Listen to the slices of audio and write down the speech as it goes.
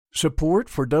Support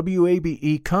for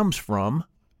WABE comes from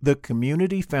the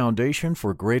Community Foundation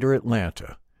for Greater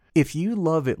Atlanta. If you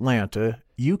love Atlanta,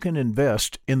 you can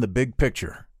invest in the big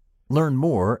picture. Learn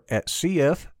more at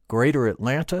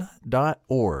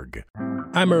cfgreateratlanta.org.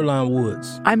 I'm Earlonne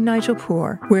Woods. I'm Nigel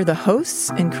Poor. We're the hosts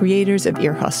and creators of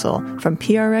Ear Hustle from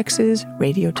PRX's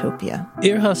Radiotopia.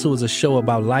 Ear Hustle is a show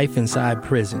about life inside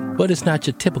prison, but it's not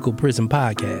your typical prison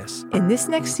podcast. In this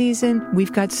next season,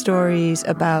 we've got stories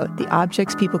about the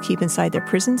objects people keep inside their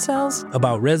prison cells,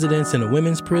 about residents in a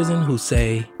women's prison who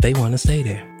say they want to stay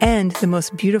there, and the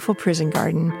most beautiful prison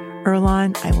garden.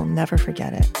 Earlonne, I will never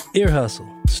forget it. Ear Hustle.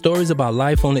 Stories about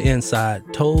life on the inside,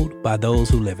 told by those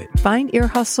who live it. Find Ear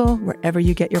Hustle wherever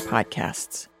you get your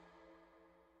podcasts.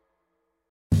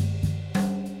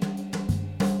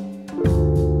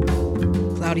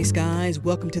 Cloudy skies.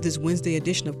 Welcome to this Wednesday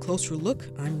edition of Closer Look.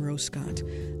 I'm Rose Scott.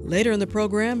 Later in the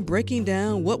program, breaking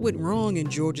down what went wrong in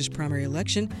Georgia's primary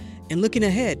election and looking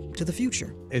ahead to the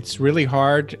future. It's really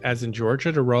hard, as in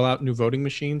Georgia, to roll out new voting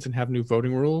machines and have new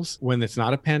voting rules when it's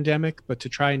not a pandemic, but to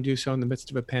try and do so in the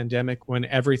midst of a pandemic when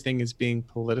everything is being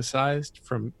politicized,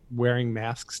 from wearing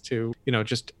masks to,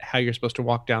 just how you're supposed to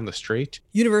walk down the street.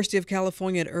 University of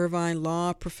California at Irvine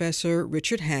Law Professor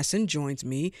Richard Hasson joins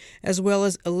me, as well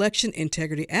as election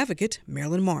integrity advocate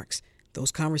Marilyn Marks.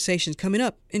 Those conversations coming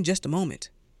up in just a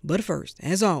moment. But first,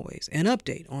 as always, an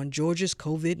update on Georgia's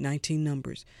COVID-19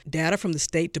 numbers. Data from the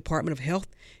State Department of Health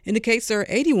indicates there are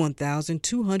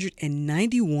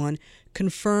 81,291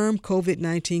 confirmed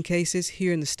COVID-19 cases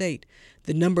here in the state.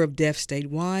 The number of deaths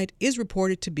statewide is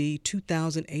reported to be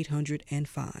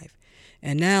 2,805.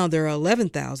 And now there are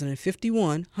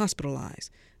 11,051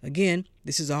 hospitalized. Again,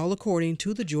 this is all according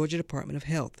to the Georgia Department of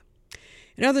Health.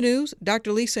 In other news,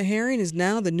 Dr. Lisa Herring is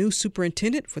now the new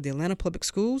superintendent for the Atlanta Public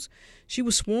Schools. She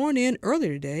was sworn in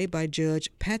earlier today by Judge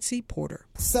Patsy Porter.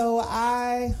 So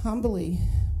I humbly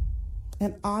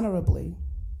and honorably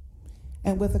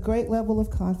and with a great level of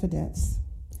confidence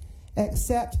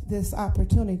accept this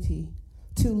opportunity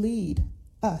to lead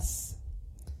us,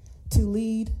 to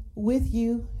lead with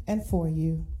you and for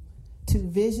you, to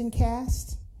vision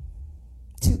cast,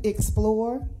 to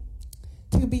explore,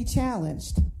 to be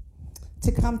challenged,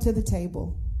 to come to the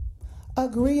table,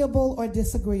 agreeable or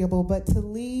disagreeable, but to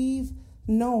leave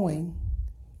knowing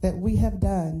that we have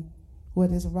done what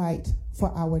is right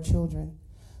for our children.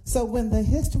 So when the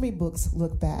history books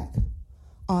look back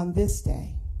on this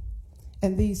day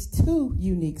and these two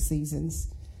unique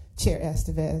seasons, Chair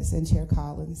Estevez and Chair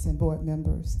Collins and board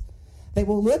members, they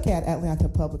will look at Atlanta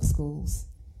Public Schools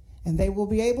and they will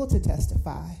be able to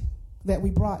testify that we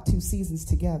brought two seasons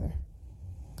together.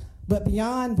 But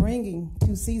beyond bringing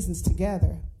two seasons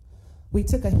together, we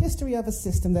took a history of a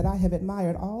system that I have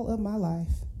admired all of my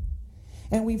life.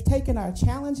 And we've taken our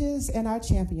challenges and our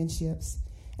championships,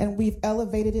 and we've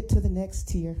elevated it to the next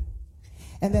tier.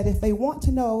 And that if they want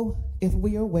to know if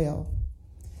we are well,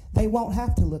 they won't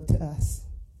have to look to us.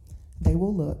 They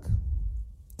will look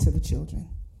to the children.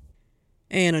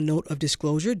 And a note of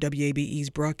disclosure, WABE's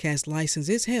broadcast license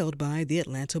is held by the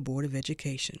Atlanta Board of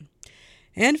Education.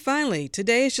 And finally,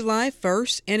 today is July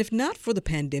 1st, and if not for the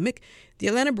pandemic, the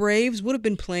Atlanta Braves would have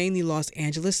been playing the Los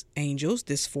Angeles Angels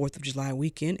this 4th of July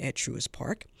weekend at Truist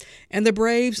Park. And the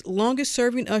Braves'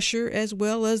 longest-serving usher, as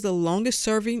well as the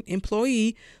longest-serving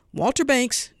employee, Walter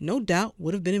Banks, no doubt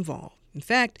would have been involved. In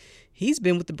fact, he's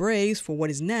been with the Braves for what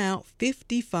is now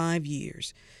 55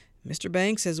 years. Mr.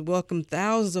 Banks has welcomed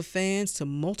thousands of fans to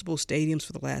multiple stadiums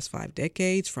for the last 5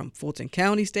 decades, from Fulton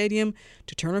County Stadium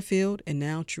to Turner Field and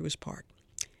now Truist Park.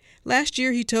 Last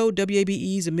year, he told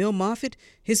WABE's Emil Moffitt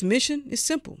his mission is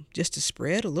simple, just to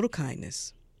spread a little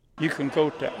kindness. You can go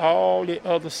to all the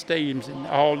other stadiums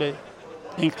and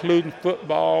including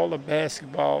football or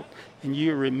basketball, and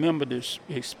you remember this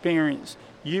experience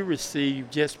you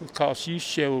received just because you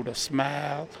showed a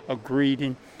smile, a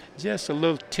greeting, just a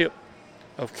little tip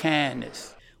of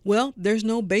kindness. Well, there's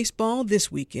no baseball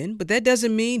this weekend, but that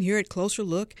doesn't mean here at Closer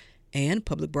Look and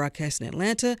Public Broadcasting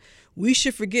Atlanta, we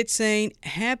should forget saying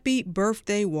happy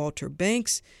birthday, Walter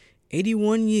Banks,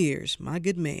 81 years, my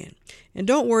good man. And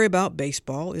don't worry about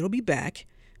baseball, it'll be back,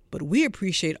 but we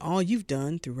appreciate all you've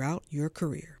done throughout your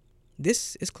career.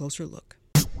 This is Closer Look.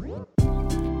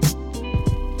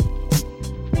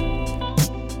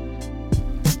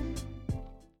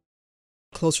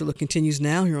 Closer Look continues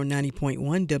now here on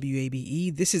 90.1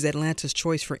 WABE. This is Atlanta's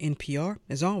Choice for NPR.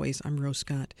 As always, I'm Rose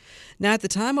Scott. Now, at the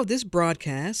time of this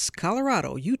broadcast,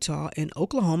 Colorado, Utah, and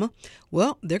Oklahoma,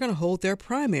 well, they're going to hold their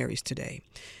primaries today.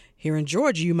 Here in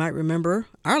Georgia, you might remember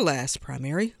our last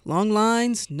primary. Long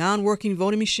lines, non-working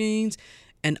voting machines,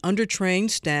 and undertrained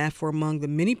staff were among the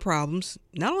many problems,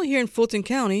 not only here in Fulton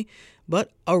County,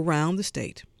 but around the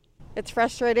state. It's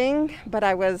frustrating, but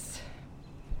I was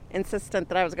insistent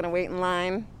that I was going to wait in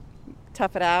line,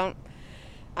 tough it out.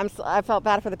 I felt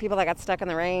bad for the people that got stuck in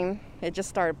the rain. It just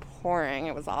started pouring.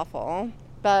 It was awful.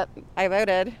 But I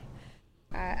voted.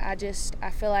 I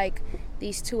feel like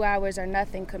these 2 hours are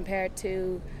nothing compared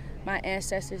to my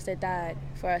ancestors that died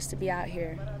for us to be out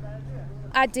here.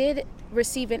 I did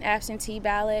receive an absentee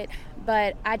ballot,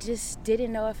 but I just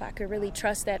didn't know if I could really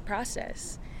trust that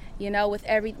process. You know, with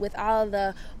all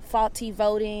the faulty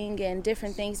voting and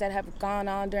different things that have gone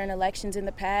on during elections in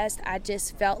the past, I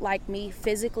just felt like me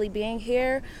physically being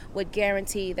here would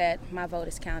guarantee that my vote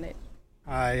is counted.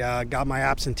 I got my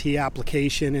absentee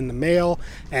application in the mail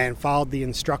and followed the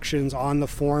instructions on the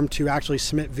form to actually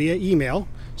submit via email.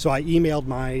 So I emailed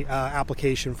my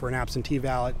application for an absentee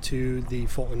ballot to the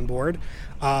Fulton board.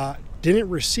 Didn't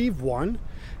receive one.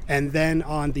 And then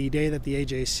on the day that the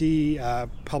AJC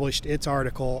published its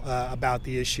article about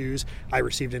the issues, I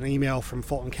received an email from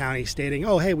Fulton County stating,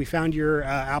 oh, hey, we found your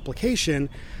application.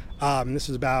 This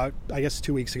was about,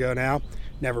 2 weeks ago now.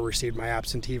 Never received my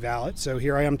absentee ballot. So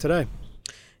here I am today.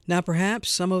 Now, perhaps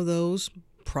some of those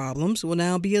problems will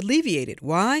now be alleviated.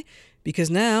 Why?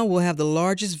 Because now we'll have the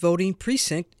largest voting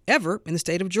precinct ever in the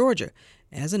state of Georgia.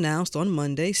 As announced on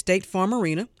Monday, State Farm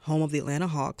Arena, home of the Atlanta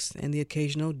Hawks and the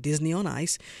occasional Disney on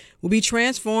Ice, will be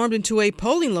transformed into a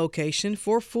polling location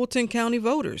for Fulton County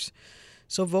voters.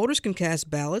 So voters can cast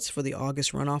ballots for the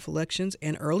August runoff elections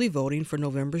and early voting for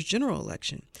November's general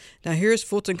election. Now here's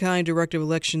Fulton County Director of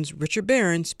Elections Richard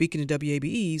Barron speaking to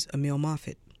WABE's Emil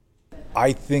Moffitt.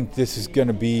 I think this is going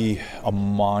to be a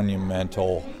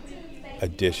monumental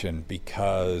addition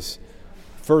because,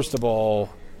 first of all,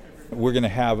 we're going to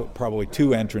have probably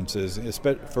two entrances.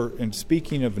 And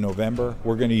speaking of November,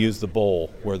 we're going to use the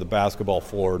bowl where the basketball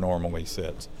floor normally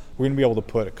sits. We're going to be able to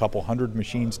put a couple hundred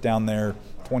machines down there,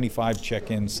 25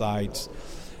 check-in sites,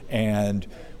 and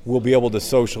we'll be able to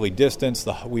socially distance.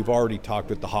 We've already talked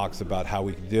with the Hawks about how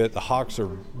we can do it. The Hawks are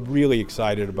really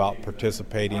excited about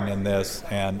participating in this,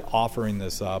 and offering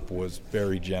this up was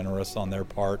very generous on their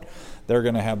part. They're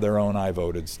going to have their own I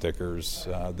voted stickers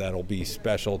that'll be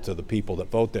special to the people that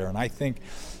vote there. And I think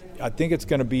it's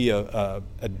going to be a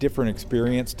different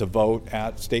experience to vote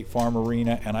at State Farm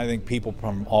Arena, and I think people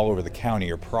from all over the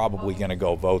county are probably going to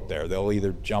go vote there. They'll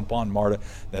either jump on MARTA.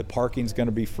 The parking's going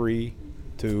to be free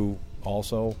to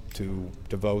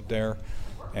vote there,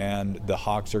 and the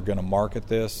Hawks are going to market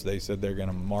this. They said they're going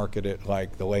to market it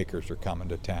like the Lakers are coming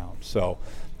to town. So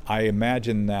I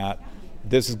imagine that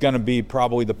this is going to be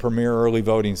probably the premier early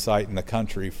voting site in the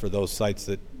country for those states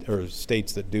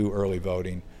that do early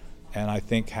voting. And I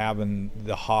think having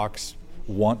the Hawks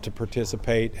want to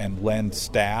participate and lend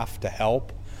staff to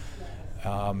help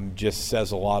just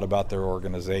says a lot about their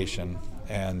organization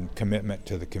and commitment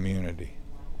to the community.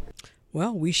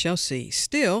 Well, we shall see.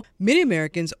 Still, many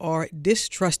Americans are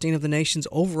distrusting of the nation's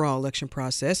overall election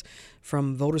process,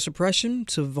 from voter suppression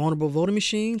to vulnerable voting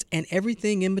machines and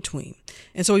everything in between.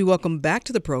 And so we welcome back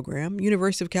to the program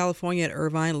University of California at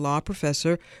Irvine law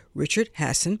professor Richard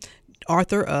Hasson,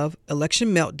 author of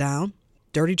Election Meltdown,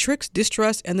 Dirty Tricks,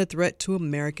 Distrust, and the Threat to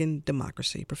American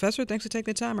Democracy. Professor, thanks for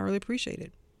taking the time. I really appreciate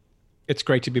it. It's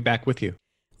great to be back with you.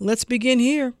 Let's begin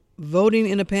here. Voting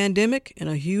in a pandemic in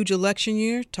a huge election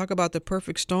year. Talk about the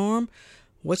perfect storm.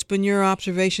 What's been your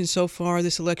observation so far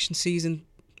this election season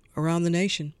around the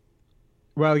nation?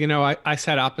 Well, I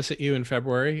sat opposite you in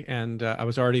February, and I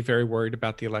was already very worried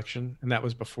about the election. And that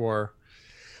was before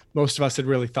most of us had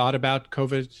really thought about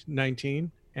COVID-19.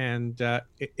 And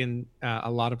in a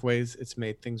lot of ways, it's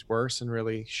made things worse and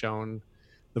really shown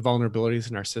the vulnerabilities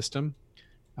in our system.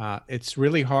 It's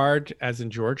really hard, as in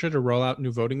Georgia, to roll out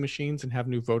new voting machines and have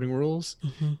new voting rules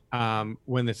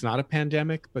when it's not a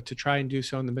pandemic, but to try and do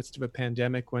so in the midst of a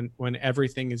pandemic when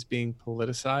everything is being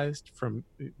politicized, from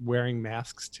wearing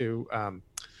masks to,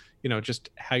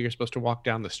 just how you're supposed to walk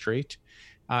down the street.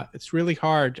 It's really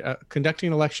hard. Conducting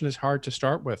an election is hard to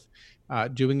start with.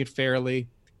 Doing it fairly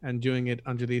and doing it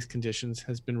under these conditions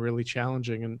has been really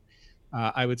challenging. And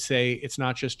I would say it's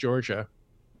not just Georgia,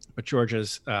 but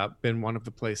Georgia's been one of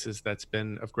the places that's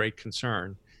been of great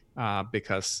concern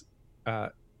because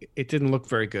it didn't look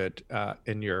very good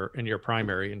in your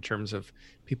primary in terms of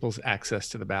people's access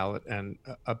to the ballot and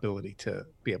ability to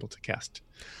be able to cast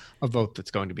a vote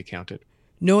that's going to be counted.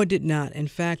 No, it did not. In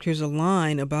fact, here's a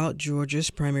line about Georgia's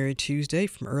primary Tuesday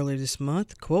from earlier this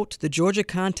month. Quote, "The Georgia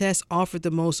contest offered the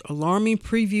most alarming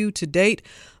preview to date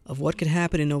of what could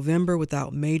happen in November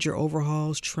without major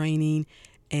overhauls, training,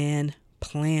 and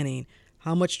planning."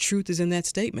 How much truth is in that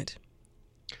statement?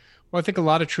 Well, I think a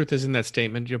lot of truth is in that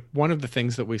statement. One of the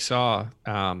things that we saw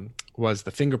was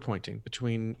the finger pointing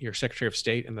between your Secretary of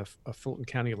State and the Fulton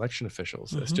County election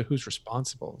officials as to who's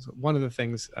responsible. So one of the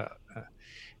things,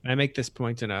 and I make this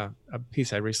point in a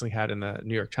piece I recently had in the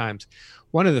New York Times,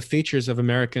 one of the features of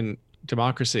American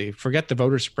democracy, forget the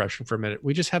voter suppression for a minute,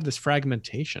 we just have this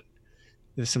fragmentation.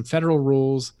 There's some federal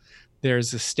rules.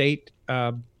 There's a state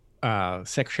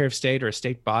Secretary of State or a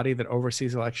state body that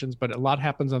oversees elections, but a lot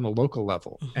happens on the local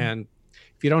level. And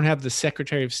if you don't have the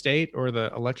Secretary of State or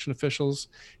the election officials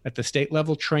at the state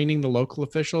level training the local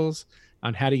officials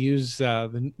on how to use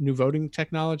the new voting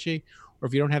technology, or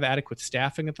if you don't have adequate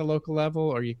staffing at the local level,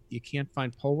 or you can't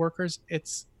find poll workers,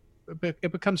 it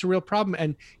becomes a real problem.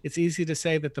 And it's easy to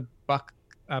say that the buck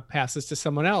passes to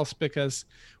someone else because,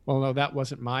 well, no, that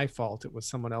wasn't my fault. It was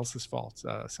someone else's fault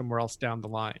somewhere else down the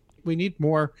line. We need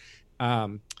more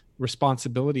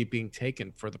responsibility being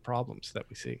taken for the problems that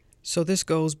we see. So this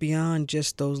goes beyond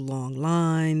just those long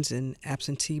lines and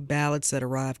absentee ballots that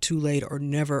arrive too late or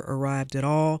never arrived at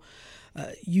all.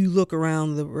 You look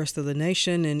around the rest of the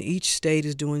nation and each state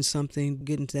is doing something. We'll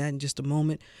get into that in just a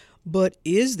moment. But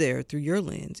is there, through your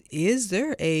lens, is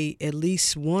there at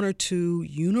least one or two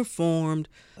uniformed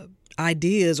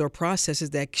ideas or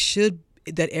processes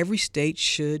that every state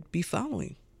should be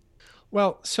following?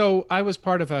 Well, so I was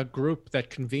part of a group that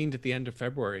convened at the end of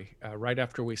February, right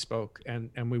after we spoke, and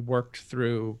we worked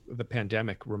through the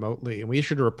pandemic remotely. And we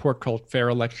issued a report called Fair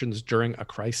Elections During a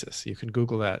Crisis. You can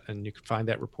Google that and you can find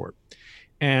that report.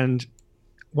 And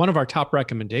one of our top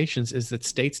recommendations is that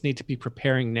states need to be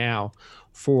preparing now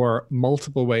for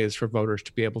multiple ways for voters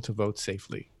to be able to vote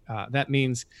safely. That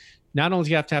means not only do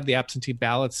you have to have the absentee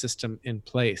ballot system in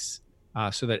place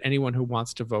so that anyone who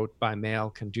wants to vote by mail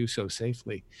can do so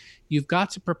safely, you've got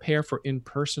to prepare for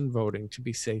in-person voting to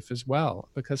be safe as well.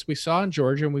 Because we saw in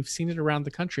Georgia, and we've seen it around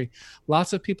the country,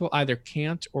 lots of people either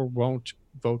can't or won't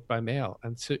vote by mail.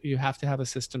 And so you have to have a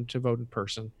system to vote in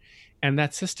person. And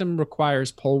that system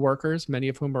requires poll workers, many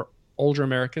of whom are older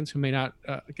Americans who may not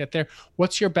get there.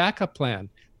 What's your backup plan?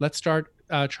 Let's start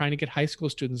trying to get high school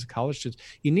students and college students.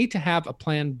 You need to have a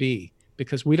plan B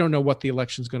because we don't know what the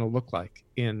election is going to look like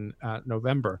in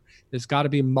November. There's got to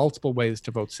be multiple ways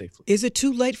to vote safely. Is it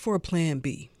too late for a plan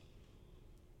B?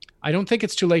 I don't think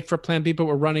it's too late for plan B, but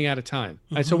we're running out of time.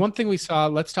 And so one thing we saw,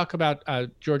 let's talk about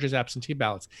Georgia's absentee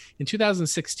ballots. In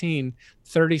 2016,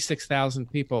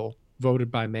 36,000 people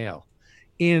voted by mail.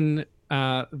 In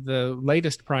the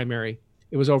latest primary,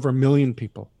 it was over 1 million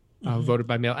people voted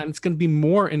by mail. And it's going to be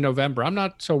more in November. I'm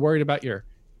not so worried about your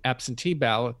absentee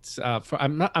ballots.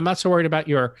 I'm not so worried about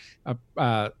your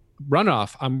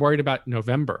runoff. I'm worried about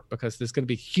November because there's going to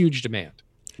be huge demand.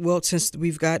 Well, since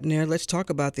we've gotten there, let's talk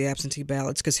about the absentee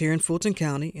ballots, because here in Fulton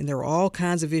County, and there are all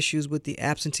kinds of issues with the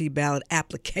absentee ballot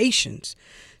applications.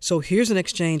 So here's an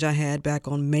exchange I had back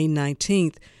on May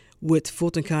 19th with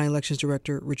Fulton County Elections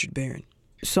Director Richard Barron.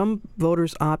 Some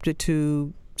voters opted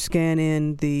to scan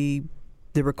in the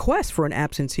request for an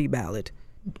absentee ballot.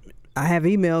 I have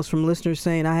emails from listeners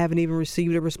saying I haven't even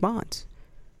received a response.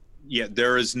 Yeah,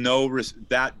 there is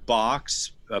that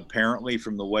box, apparently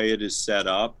from the way it is set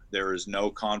up, there is no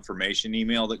confirmation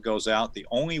email that goes out. The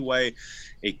only way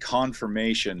a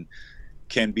confirmation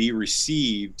can be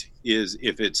received is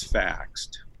if it's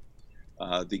faxed.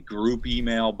 The group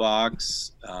email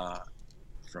box,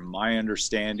 from my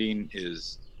understanding,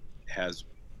 it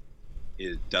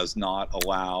does not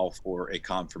allow for a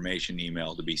confirmation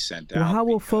email to be sent out. Well, how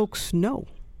will folks know?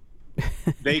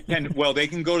 They can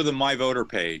go to the My Voter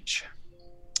page,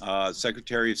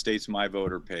 Secretary of State's My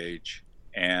Voter page,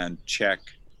 and check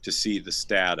to see the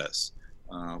status.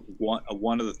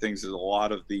 One of the things is a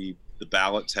lot of the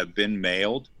ballots have been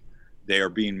mailed. They are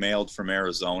being mailed from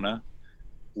Arizona.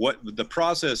 What the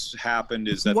process happened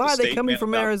is that why are they coming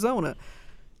from Arizona?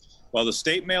 Well, the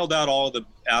state mailed out all of the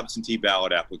absentee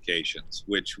ballot applications,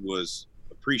 which was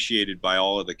appreciated by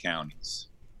all of the counties.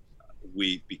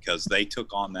 Because they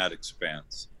took on that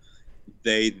expense.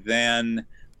 They then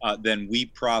we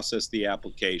processed the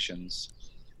applications.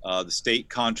 The state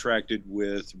contracted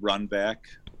with Runbeck.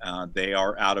 They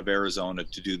are out of Arizona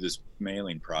to do this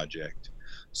mailing project.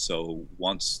 So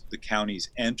once the counties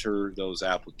enter those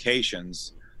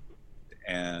applications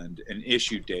and an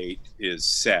issue date is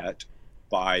set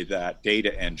by that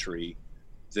data entry,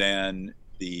 then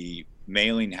the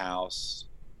mailing house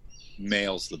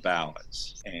mails the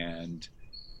ballots. And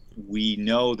we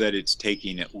know that it's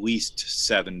taking at least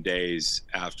 7 days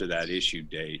after that issue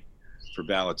date for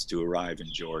ballots to arrive in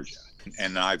Georgia.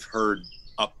 And I've heard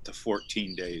up to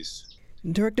 14 days.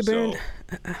 Director Barron,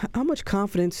 how much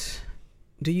confidence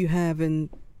do you have in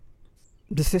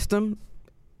the system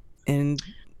and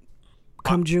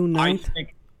come June 9th?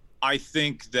 I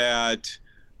think that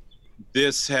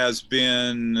this has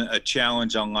been a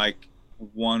challenge unlike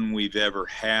one we've ever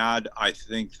had. I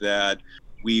think that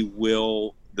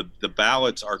the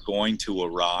ballots are going to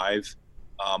arrive.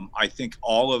 I think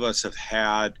all of us have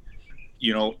had,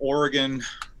 Oregon,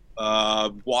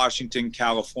 Washington,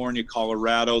 California,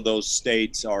 Colorado, those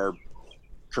states are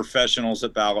professionals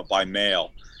at ballot by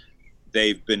mail.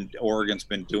 Oregon's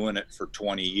been doing it for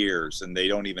 20 years and they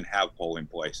don't even have polling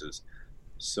places.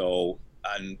 So,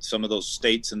 and some of those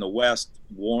states in the West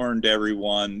warned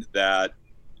everyone that,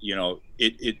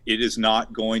 it is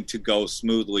not going to go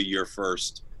smoothly your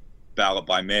first ballot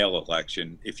by mail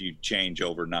election if you change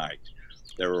overnight.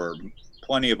 There were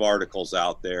plenty of articles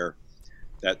out there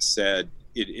that said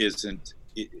it isn't,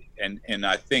 and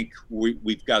I think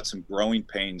we've got some growing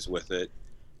pains with it.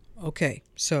 Okay,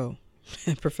 so,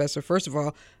 Professor, first of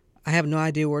all, I have no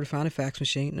idea where to find a fax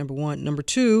machine, number one. Number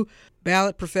two,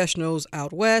 ballot professionals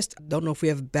out west. Don't know if we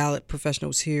have ballot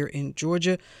professionals here in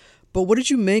Georgia. But what did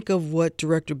you make of what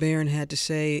Director Barron had to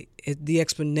say, the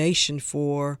explanation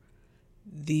for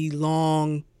the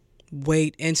long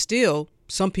wait? And still,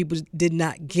 some people did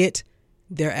not get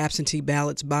their absentee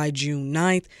ballots by June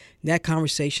 9th. That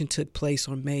conversation took place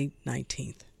on May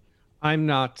 19th. I'm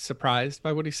not surprised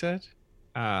by what he said.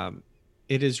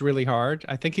 It is really hard.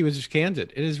 I think he was just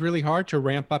candid. It is really hard to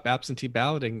ramp up absentee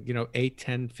balloting, 8,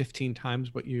 10, 15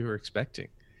 times what you were expecting.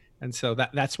 And so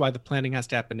that's why the planning has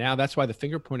to happen now. That's why the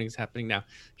finger pointing is happening now.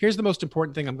 Here's the most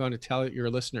important thing I'm going to tell your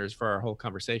listeners for our whole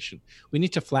conversation. We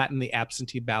need to flatten the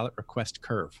absentee ballot request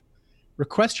curve.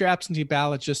 Request your absentee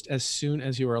ballot just as soon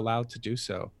as you are allowed to do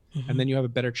so. Mm-hmm. And then you have a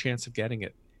better chance of getting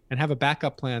it. And have a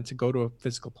backup plan to go to a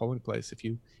physical polling place if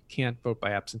you can't vote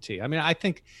by absentee. I mean, I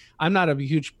think I'm not a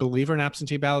huge believer in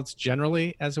absentee ballots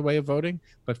generally as a way of voting,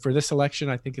 but for this election,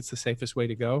 I think it's the safest way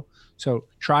to go. So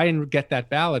try and get that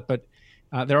ballot, but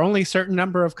there are only a certain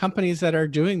number of companies that are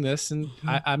doing this, and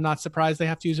I'm not surprised they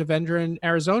have to use a vendor in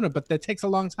Arizona, but that takes a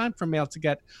long time for mail to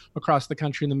get across the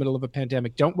country in the middle of a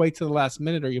pandemic. Don't wait till the last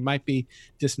minute or you might be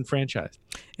disenfranchised.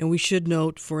 And we should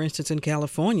note, for instance, in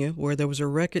California, where there was a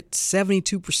record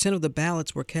 72% of the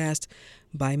ballots were cast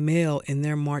by mail in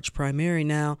their March primary.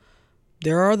 Now,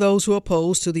 there are those who are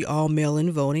opposed to the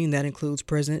all-mail-in voting. That includes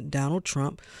President Donald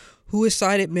Trump, who has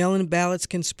cited mail-in ballots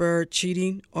can spur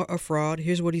cheating or fraud.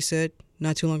 Here's what he said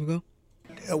not too long ago.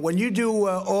 When you do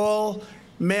all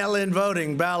mail-in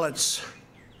voting ballots,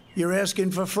 you're asking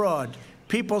for fraud.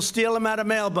 People steal them out of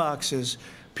mailboxes.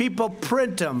 People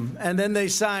print them, and then they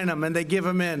sign them, and they give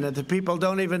them in. And the people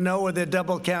don't even know where they're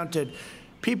double counted.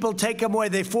 People take them away.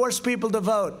 They force people to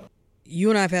vote. You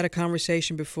and I have had a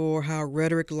conversation before how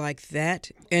rhetoric like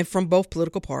that, and from both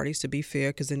political parties, to be fair,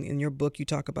 because in your book you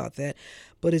talk about that,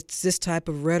 but it's this type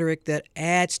of rhetoric that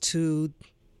adds to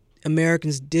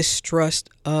Americans' distrust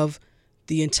of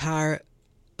the entire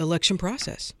election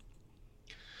process.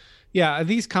 Yeah,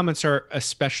 these comments are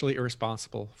especially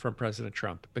irresponsible from President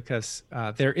Trump because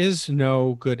there is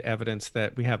no good evidence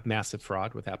that we have massive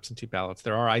fraud with absentee ballots.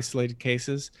 There are isolated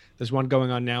cases. There's one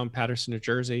going on now in Paterson, New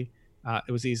Jersey.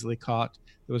 It was easily caught.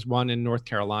 There was one in North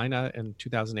Carolina in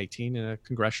 2018 in a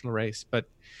congressional race. But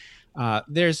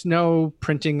there's no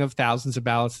printing of thousands of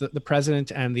ballots. The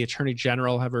president and the attorney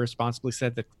general have responsibly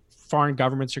said that foreign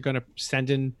governments are going to send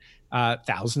in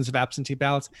thousands of absentee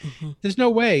ballots. Mm-hmm. There's no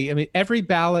way. I mean, every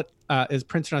ballot is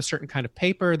printed on a certain kind of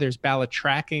paper. There's ballot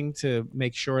tracking to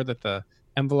make sure that the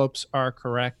envelopes are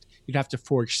correct. You'd have to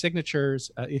forge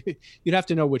signatures. You'd have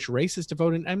to know which races to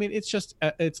vote in. I mean, it's just,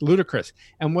 it's ludicrous.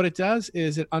 And what it does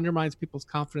is it undermines people's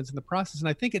confidence in the process. And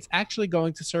I think it's actually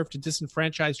going to serve to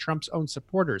disenfranchise Trump's own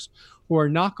supporters who are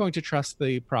not going to trust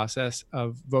the process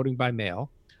of voting by mail,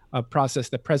 a process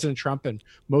that President Trump and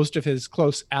most of his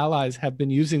close allies have been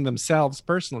using themselves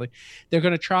personally. They're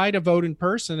going to try to vote in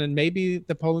person, and maybe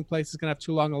the polling place is going to have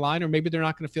too long a line, or maybe they're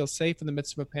not going to feel safe in the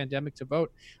midst of a pandemic to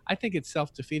vote. I think it's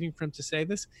self-defeating for him to say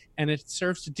this, and it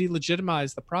serves to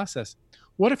delegitimize the process.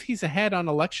 What if he's ahead on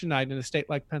election night in a state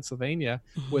like Pennsylvania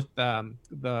with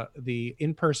the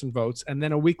in-person votes, and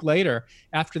then a week later,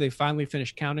 after they finally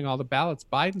finish counting all the ballots,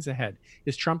 Biden's ahead?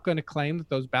 Is Trump going to claim that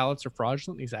those ballots are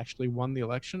fraudulent and he's actually won the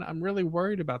election? I'm really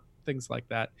worried about things like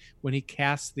that when he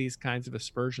casts these kinds of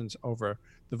aspersions over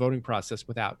the voting process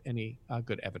without any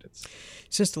good evidence.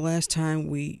 Since the last time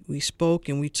we spoke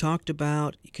and we talked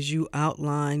about, because you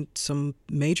outlined some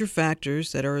major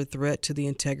factors that are a threat to the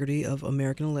integrity of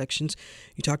American elections.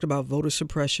 You talked about voter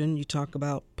suppression. You talked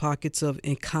about pockets of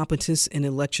incompetence in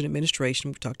election administration.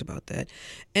 We've talked about that.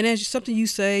 And as something you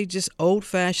say, just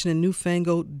old-fashioned and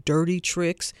newfangled dirty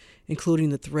tricks including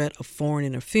the threat of foreign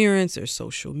interference, there's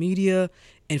social media,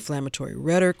 inflammatory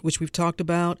rhetoric, which we've talked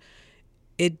about.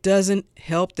 It doesn't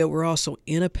help that we're also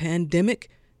in a pandemic.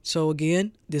 So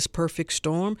again, this perfect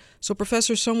storm. So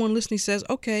Professor, someone listening says,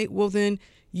 okay, well then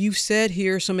you've said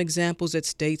here some examples that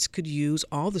states could use,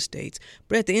 all the states.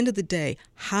 But at the end of the day,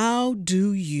 how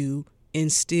do you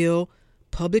instill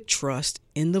public trust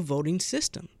in the voting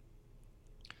system?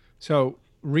 So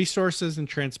resources and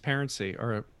transparency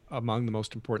are among the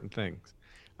most important things.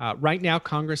 Right now,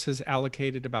 Congress has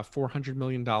allocated about $400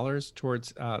 million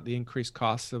towards the increased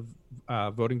costs of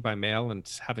voting by mail and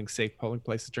having safe polling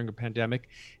places during a pandemic.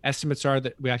 Estimates are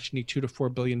that we actually need $2 to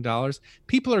 $4 billion.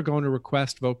 People are going to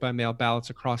request vote by mail ballots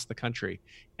across the country,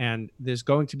 and there's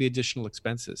going to be additional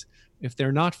expenses. If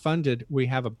they're not funded, we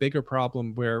have a bigger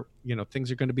problem where, you know, things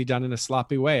are going to be done in a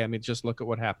sloppy way. I mean, just look at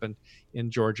what happened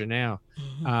in Georgia now.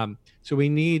 Mm-hmm. So we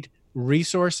need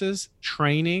resources,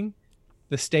 training.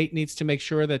 The state needs to make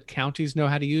sure that counties know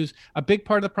how to use. A big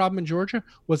part of the problem in Georgia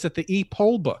was that the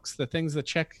e-poll books, the things that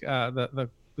check, the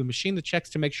machine that checks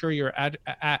to make sure you're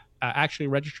actually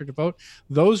registered to vote,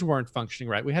 those weren't functioning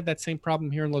right. We had that same problem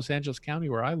here in Los Angeles County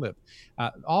where I live.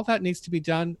 All that needs to be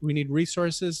done. We need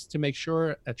resources to make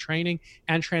sure, training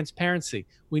and transparency.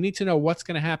 We need to know what's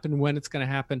going to happen, when it's going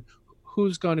to happen,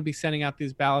 who's going to be sending out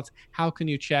these ballots, how can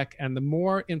you check, and the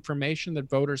more information that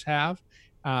voters have,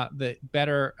 the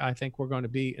better I think we're going to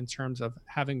be in terms of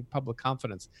having public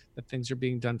confidence that things are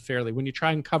being done fairly. When you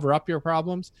try and cover up your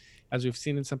problems, as we've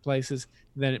seen in some places,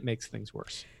 then it makes things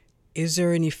worse. Is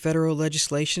there any federal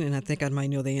legislation, and I think I might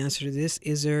know the answer to this,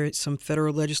 is there some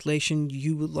federal legislation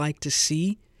you would like to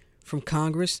see from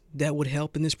Congress that would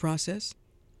help in this process?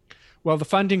 Well, the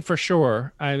funding for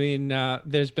sure. I mean,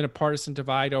 there's been a partisan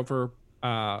divide over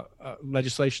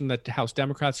legislation that House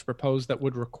Democrats proposed that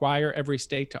would require every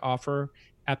state to offer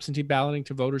absentee balloting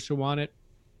to voters who want it.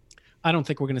 I don't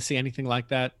think we're going to see anything like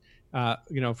that.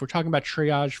 If we're talking about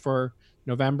triage for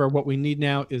November, what we need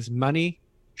now is money,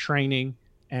 training,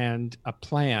 and a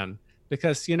plan.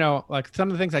 Because, like some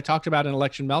of the things I talked about in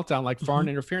Election Meltdown, like foreign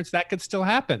interference, that could still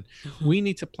happen. We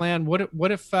need to plan.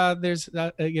 What if there's,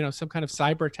 some kind of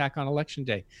cyber attack on Election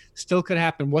Day? Still could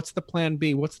happen. What's the plan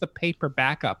B? What's the paper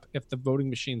backup if the voting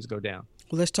machines go down?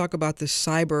 Well, let's talk about the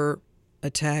cyber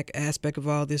attack aspect of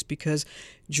all this, because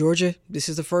Georgia, this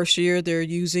is the first year they're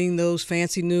using those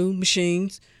fancy new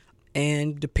machines.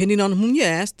 And depending on whom you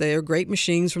ask, they are great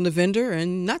machines from the vendor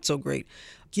and not so great.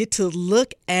 Get to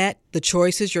look at the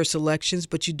choices, your selections,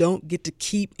 but you don't get to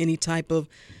keep any type of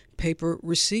paper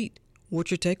receipt. What's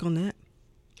your take on that?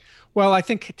 Well, I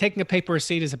think taking a paper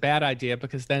receipt is a bad idea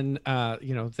because then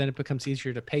it becomes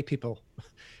easier to pay people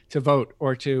to vote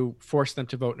or to force them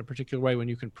to vote in a particular way when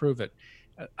you can prove it.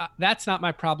 That's not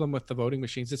my problem with the voting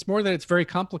machines. It's more that it's very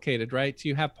complicated, right? So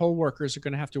you have poll workers who are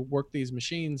going to have to work these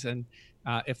machines, and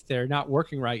if they're not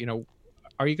working right,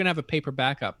 are you going to have a paper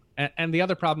backup? And the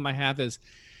other problem I have is,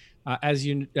 as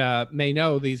you may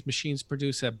know, these machines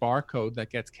produce a barcode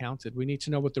that gets counted. We need to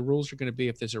know what the rules are going to be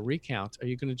if there's a recount. Are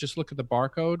you going to just look at the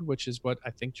barcode, which is what I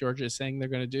think Georgia is saying they're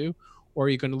going to do, or are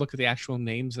you going to look at the actual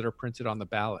names that are printed on the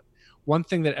ballot? One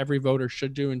thing that every voter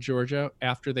should do in Georgia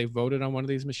after they voted on one of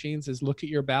these machines is look at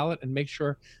your ballot and make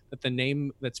sure that the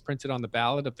name that's printed on the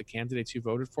ballot of the candidates you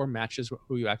voted for matches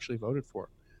who you actually voted for,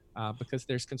 because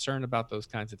there's concern about those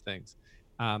kinds of things.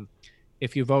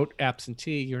 If you vote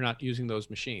absentee, you're not using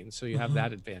those machines, so you have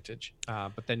that advantage.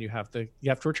 But then you have to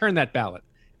return that ballot,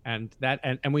 and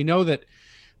we know that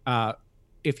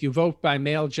if you vote by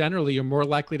mail, generally you're more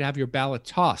likely to have your ballot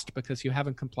tossed because you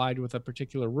haven't complied with a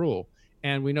particular rule.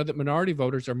 And we know that minority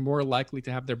voters are more likely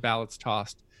to have their ballots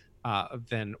tossed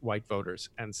than white voters.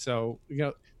 And so,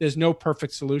 there's no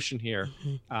perfect solution here.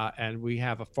 And we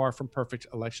have a far from perfect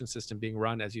election system being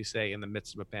run, as you say, in the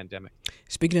midst of a pandemic.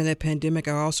 Speaking of that pandemic,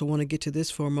 I also want to get to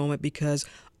this for a moment because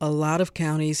a lot of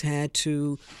counties had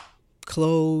to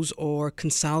close or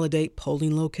consolidate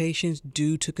polling locations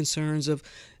due to concerns of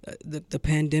the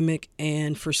pandemic.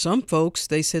 And for some folks,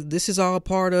 they said this is all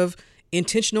part of,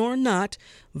 intentional or not,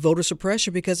 voter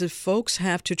suppression, because if folks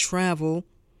have to travel,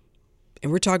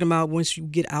 and we're talking about once you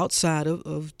get outside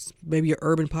of maybe your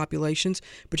urban populations,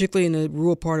 particularly in the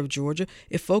rural part of Georgia,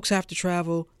 if folks have to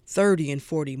travel 30 and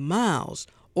 40 miles,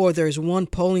 or there's one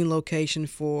polling location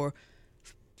for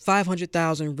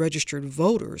 500,000 registered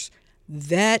voters,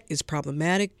 that is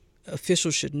problematic.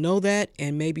 Officials should know that,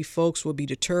 and maybe folks will be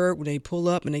deterred when they pull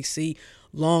up and they see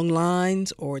long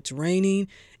lines or it's raining.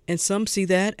 And some see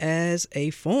that as a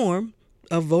form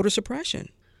of voter suppression.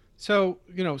 So,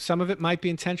 some of it might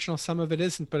be intentional, some of it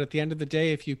isn't. But at the end of the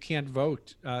day, if you can't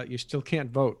vote, you still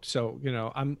can't vote. So,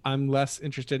 I'm less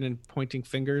interested in pointing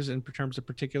fingers in terms of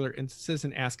particular instances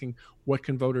and asking what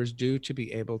can voters do to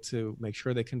be able to make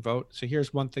sure they can vote. So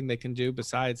here's one thing they can do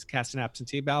besides cast an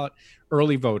absentee ballot: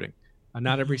 early voting.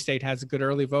 Not every state has a good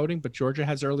early voting, but Georgia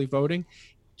has early voting.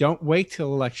 Don't wait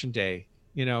till election day.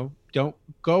 Don't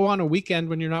go on a weekend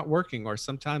when you're not working, or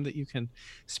sometime that you can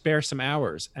spare some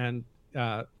hours, and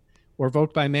or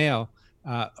vote by mail.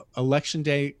 Election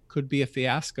day could be a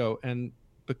fiasco. And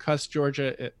because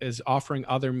Georgia is offering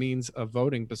other means of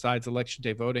voting besides election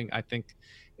day voting, I think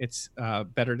it's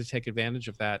better to take advantage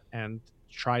of that and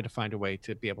try to find a way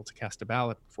to be able to cast a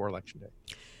ballot before election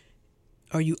day.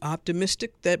 Are you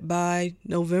optimistic that by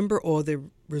November, or the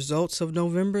results of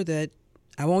November, that,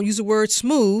 I won't use the word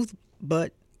smooth,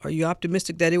 but are you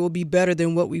optimistic that it will be better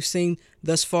than what we've seen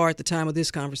thus far at the time of this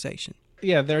conversation?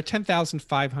 Yeah, there are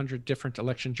 10,500 different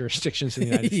election jurisdictions in the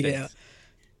United States. Yeah.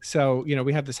 So,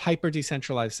 we have this hyper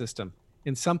decentralized system.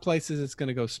 In some places, it's going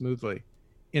to go smoothly.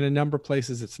 In a number of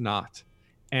places, it's not.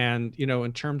 And,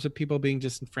 in terms of people being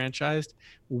disenfranchised,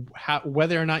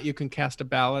 whether or not you can cast a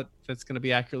ballot that's going to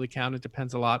be accurately counted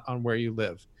depends a lot on where you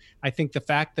live. I think the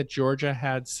fact that Georgia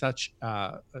had such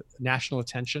national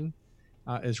attention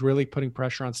is really putting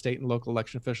pressure on state and local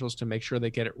election officials to make sure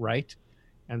they get it right.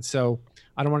 And so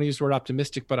I don't want to use the word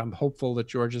optimistic, but I'm hopeful that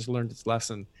Georgia's learned its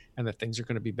lesson and that things are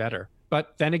going to be better.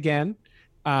 But then again,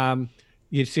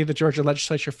 you see the Georgia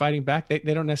legislature fighting back. They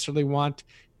don't necessarily want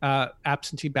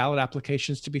absentee ballot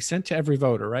applications to be sent to every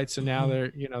voter, right? So now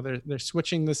they're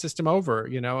switching the system over,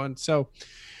 and so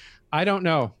I don't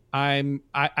know.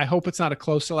 I hope it's not a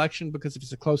close election, because if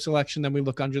it's a close election, then we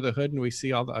look under the hood and we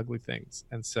see all the ugly things.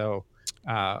 And so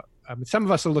some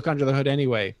of us will look under the hood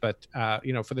anyway, but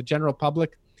for the general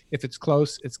public, if it's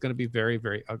close, it's going to be very,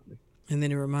 very ugly. And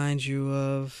then it reminds you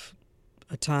of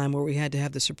a time where we had to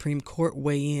have the Supreme Court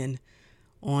weigh in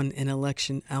on an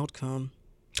election outcome.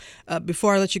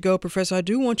 Before I let you go, Professor, I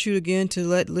do want you again to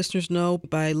let listeners know,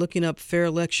 by looking up fair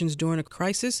elections during a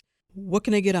crisis, what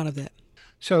can they get out of that?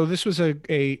 So this was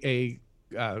a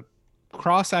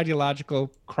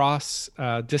cross-ideological,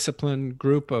 cross-discipline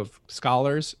group of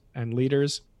scholars and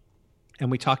leaders. And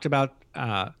we talked about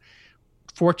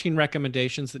 14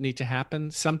 recommendations that need to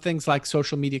happen. Some things, like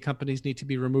social media companies need to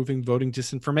be removing voting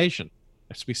disinformation,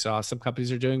 as we saw some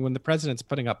companies are doing when the president's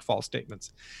putting up false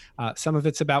statements. Some of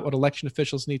it's about what election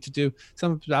officials need to do.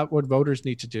 Some of it's about what voters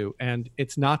need to do. And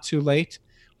it's not too late.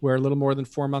 We're a little more than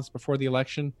 4 months before the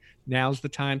election. Now's the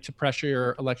time to pressure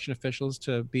your election officials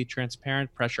to be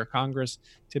transparent, pressure Congress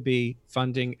to be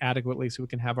funding adequately so we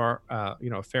can have our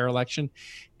a fair election.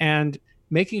 And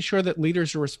making sure that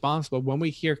leaders are responsible. When we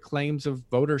hear claims of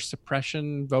voter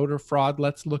suppression, voter fraud,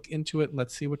 let's look into it and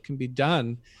let's see what can be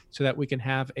done so that we can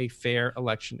have a fair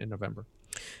election in November.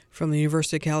 From the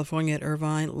University of California at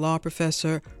Irvine, law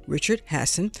professor Richard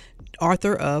Hasson,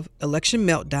 author of Election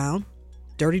Meltdown,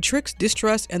 Dirty Tricks,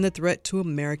 Distrust, and the Threat to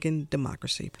American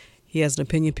Democracy. He has an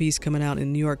opinion piece coming out in the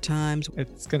New York Times.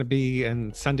 It's going to be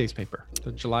in Sunday's paper,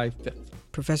 so July 5th.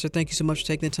 Professor, thank you so much for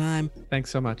taking the time. Thanks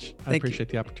so much. I appreciate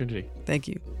the opportunity. Thank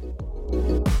you.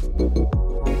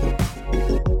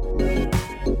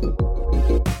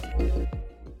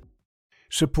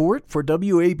 Support for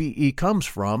WABE comes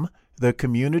from the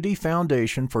Community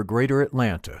Foundation for Greater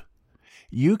Atlanta.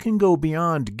 You can go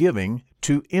beyond giving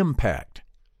to impact.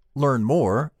 Learn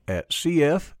more at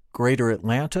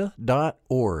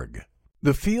cfgreateratlanta.org.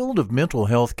 The field of mental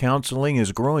health counseling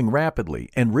is growing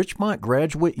rapidly, and Richmont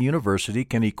Graduate University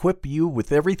can equip you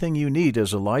with everything you need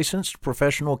as a licensed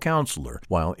professional counselor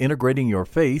while integrating your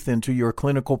faith into your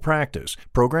clinical practice.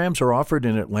 Programs are offered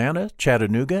in Atlanta,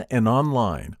 Chattanooga, and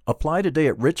online. Apply today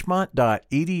at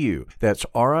richmont.edu. That's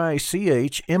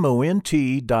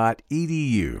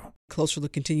RICHMONT.edu. Closer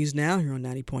Look continues now here on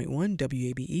 90.1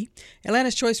 WABE.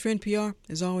 Atlanta's Choice for NPR.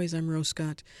 As always, I'm Rose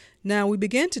Scott. Now, we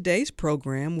begin today's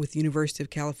program with University of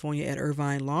California at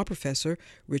Irvine law professor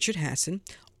Richard Hasson,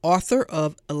 author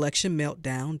of Election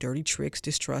Meltdown, Dirty Tricks,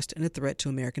 Distrust, and the Threat to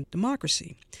American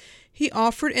Democracy. He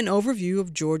offered an overview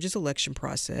of Georgia's election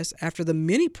process after the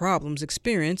many problems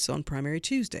experienced on Primary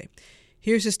Tuesday.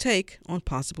 Here's his take on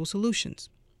possible solutions.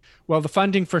 Well, the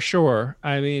funding for sure.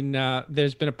 I mean,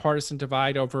 there's been a partisan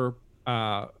divide over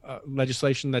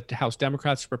legislation that the House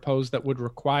Democrats proposed that would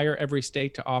require every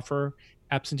state to offer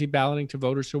absentee balloting to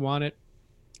voters who want it.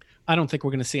 I don't think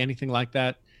we're going to see anything like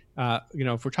that.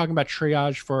 If we're talking about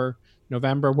triage for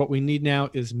November, what we need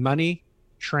now is money,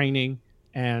 training,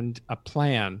 and a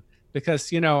plan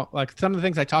because, like some of the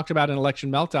things I talked about in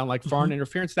Election Meltdown, like foreign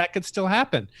interference, that could still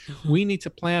happen. We need to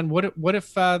plan. What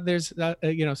if there's,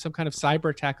 some kind of cyber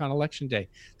attack on Election Day?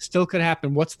 Still could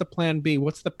happen. What's the plan B?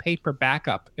 What's the paper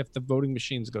backup if the voting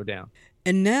machines go down?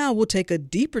 And now we'll take a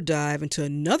deeper dive into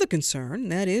another concern,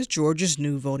 that is Georgia's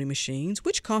new voting machines,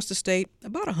 which cost the state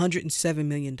about $107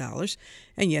 million.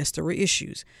 And yes, there were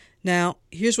issues. Now,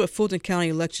 here's what Fulton County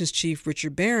Elections Chief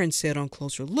Richard Barron said on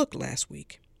Closer Look last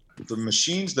week. The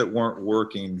machines that weren't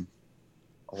working,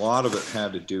 a lot of it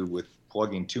had to do with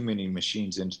plugging too many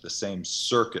machines into the same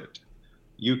circuit.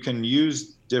 You can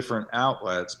use different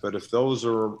outlets, but if those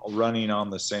are running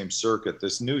on the same circuit,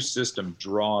 this new system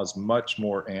draws much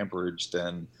more amperage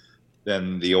than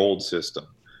the old system.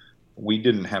 We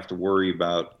didn't have to worry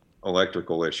about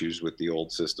electrical issues with the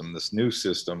old system. This new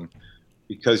system,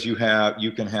 because you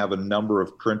can have a number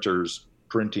of printers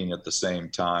printing at the same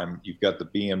time. You've got the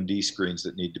BMD screens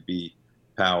that need to be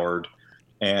powered,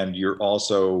 and you're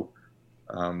also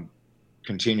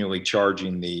continually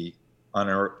charging the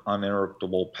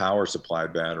uninterruptible power supply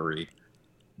battery.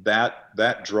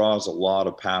 That draws a lot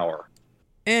of power.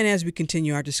 And as we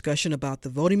continue our discussion about the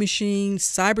voting machines,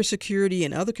 cybersecurity,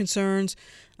 and other concerns,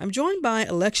 I'm joined by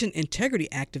election integrity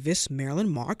activist Marilyn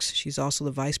Marks. She's also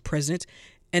the vice president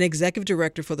and executive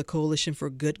director for the Coalition for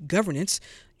Good Governance.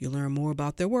 You'll learn more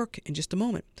about their work in just a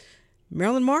moment.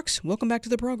 Marilyn Marks, welcome back to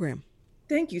the program.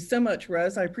 Thank you so much,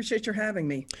 Rose. I appreciate your having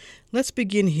me. Let's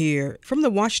begin here. From the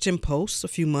Washington Post a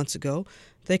few months ago,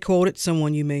 they quoted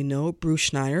someone you may know, Bruce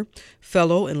Schneier,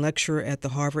 fellow and lecturer at the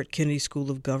Harvard Kennedy School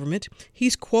of Government.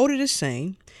 He's quoted as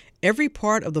saying, "Every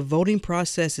part of the voting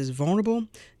process is vulnerable.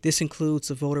 This includes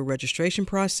the voter registration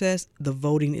process, the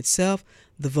voting itself,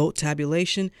 the vote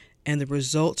tabulation, and the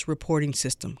results reporting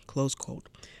system," close quote.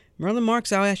 Marilyn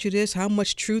Marks, I'll ask you this. How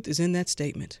much truth is in that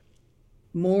statement?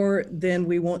 More than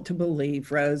we want to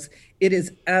believe, Rose. It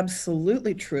is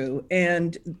absolutely true.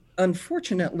 And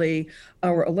unfortunately,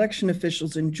 our election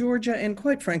officials in Georgia and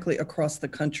quite frankly, across the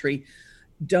country,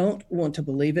 don't want to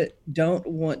believe it, don't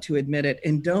want to admit it,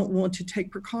 and don't want to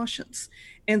take precautions.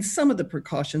 And some of the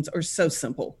precautions are so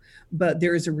simple, but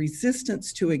there is a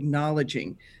resistance to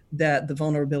acknowledging that the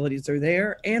vulnerabilities are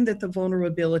there and that the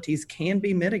vulnerabilities can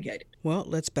be mitigated. Well,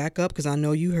 let's back up because I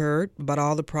know you heard about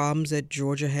all the problems that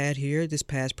Georgia had here this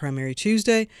past primary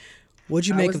Tuesday. What'd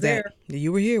you make of that?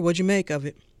 You were here. What'd you make of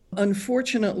it?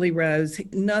 Unfortunately, Rose,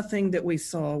 nothing that we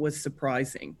saw was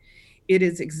surprising. It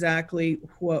is exactly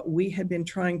what we had been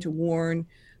trying to warn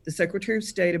the Secretary of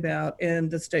State about and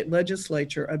the state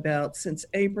legislature about since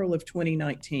April of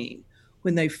 2019,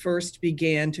 when they first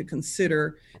began to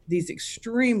consider these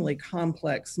extremely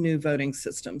complex new voting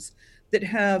systems that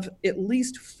have at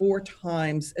least 4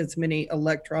 times as many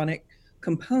electronic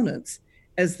components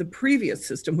as the previous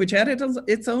system, which had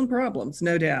its own problems,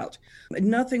 no doubt.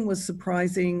 Nothing was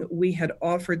surprising. We had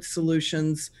offered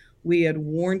solutions. We had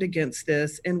warned against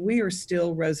this, and we are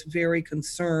still, Rose, very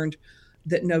concerned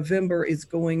that November is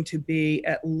going to be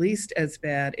at least as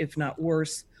bad, if not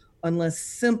worse, unless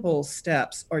simple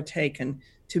steps are taken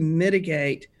to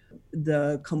mitigate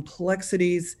the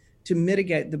complexities, to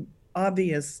mitigate the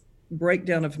obvious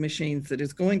breakdown of machines that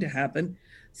is going to happen.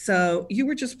 So you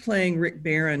were just playing Rick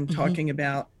Barron talking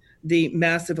about the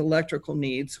massive electrical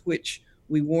needs, which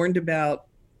we warned about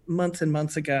months and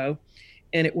months ago,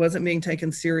 and it wasn't being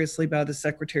taken seriously by the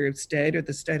Secretary of State or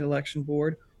the State Election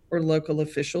Board or local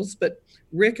officials. But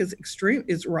Rick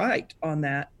is right on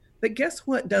that. But guess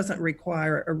what doesn't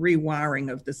require a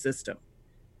rewiring of the system?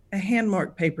 A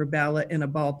hand-marked paper ballot and a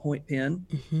ballpoint pen.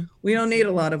 We don't need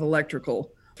a lot of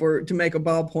electrical to make a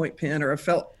ballpoint pen or a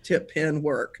felt tip pen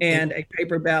work and a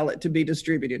paper ballot to be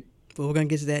distributed. Well, we're going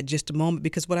to get to that in just a moment,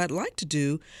 because what I'd like to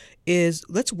do is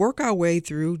let's work our way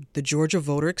through the Georgia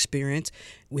voter experience.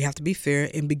 We have to be fair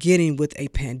in beginning with a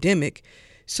pandemic.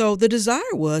 So the desire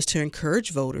was to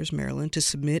encourage voters, Maryland, to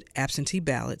submit absentee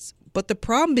ballots. But the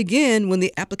problem began when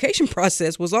the application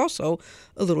process was also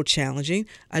a little challenging.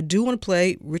 I do want to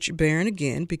play Richard Barron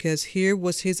again, because here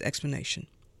was his explanation.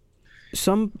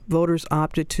 Some voters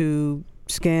opted to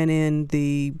scan in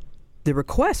the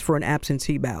request for an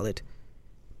absentee ballot.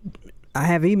 I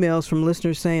have emails from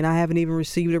listeners saying I haven't even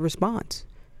received a response.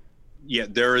 Yeah,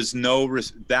 there is no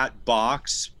that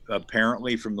box,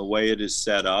 apparently, from the way it is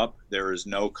set up, there is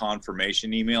no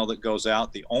confirmation email that goes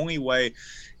out. The only way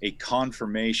a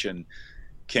confirmation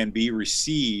can be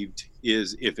received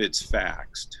is if it's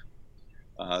faxed.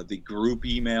 The group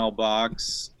email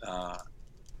box,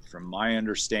 from my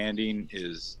understanding,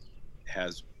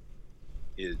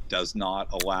 it does not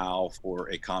allow for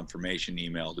a confirmation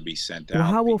email to be sent out. Well,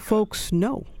 how will folks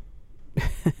know?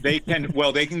 They can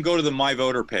go to the My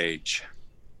Voter page.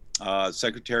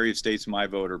 Secretary of State's My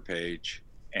Voter page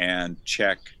and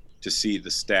check to see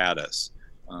the status.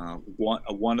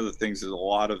 One of the things is a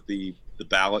lot of the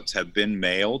ballots have been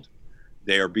mailed.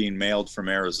 They are being mailed from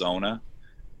Arizona.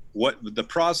 What the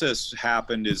process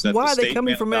happened is that why are they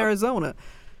coming from Arizona?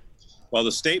 Well,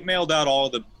 the state mailed out all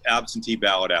of the absentee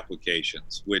ballot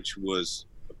applications, which was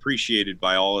appreciated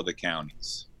by all of the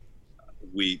counties.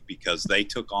 Because they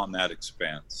took on that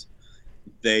expense.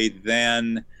 They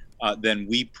then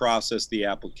we processed the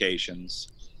applications.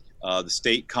 The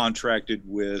state contracted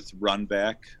with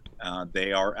Runbeck.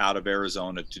 They are out of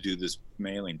Arizona to do this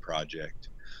mailing project.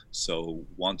 So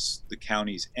once the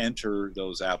counties enter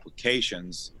those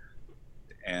applications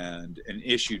and an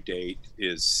issue date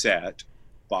is set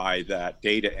by that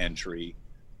data entry,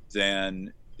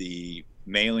 then the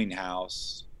mailing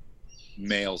house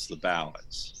mails the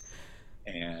ballots.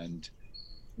 And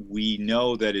we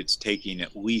know that it's taking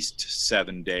at least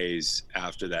 7 days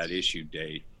after that issue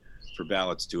date for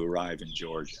ballots to arrive in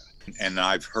Georgia. And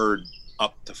I've heard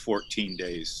up to 14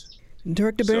 days.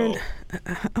 Director Barron,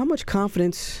 how much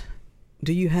confidence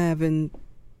do you have in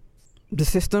the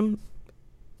system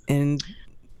and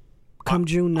come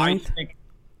June 9th?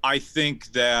 I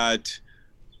think that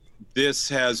this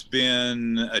has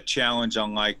been a challenge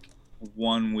unlike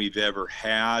one we've ever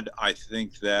had. I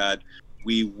think that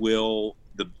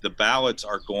the ballots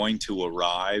are going to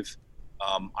arrive.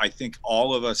 I think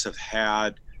all of us have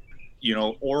had,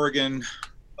 Oregon,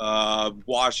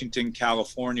 Washington,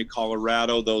 California,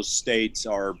 Colorado, those states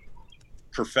are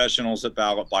professionals at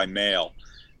ballot by mail.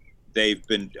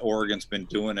 Oregon's been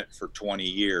doing it for 20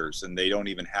 years and they don't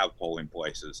even have polling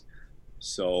places.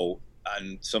 So,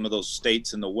 and some of those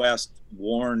states in the West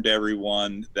warned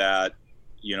everyone that,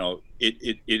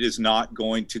 it is not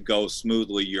going to go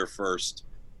smoothly your first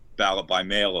ballot by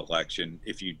mail election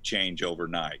if you change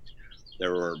overnight.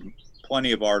 There were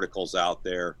plenty of articles out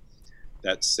there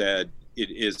that said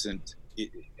it isn't,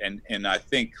 and I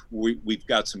think we've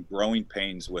got some growing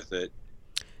pains with it.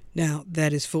 Now,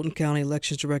 that is Fulton County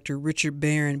Elections Director Richard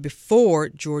Barron before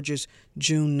Georgia's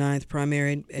June 9th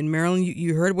primary. And Marilyn,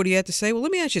 you heard what he had to say. Well,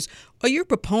 let me ask you this. Are you a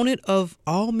proponent of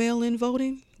all mail-in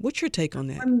voting? What's your take on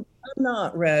that? I'm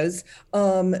not, Rose.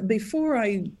 Before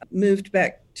I moved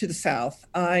back to the South,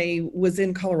 I was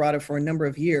in Colorado for a number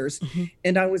of years,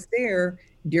 and I was there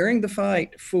during the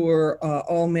fight for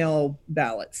all mail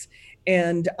ballots.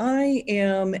 And I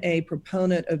am a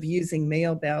proponent of using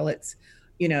mail ballots,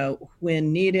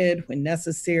 when needed, when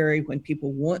necessary, when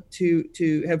people want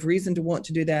to have reason to want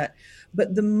to do that.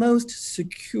 But the most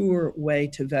secure way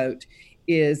to vote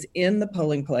is in the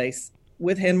polling place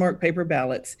with hand-marked paper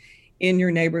ballots in your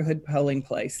neighborhood polling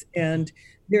place. And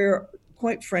there,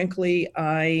 quite frankly,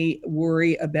 I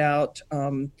worry about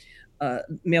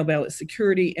mail ballot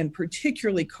security and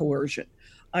particularly coercion.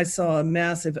 I saw a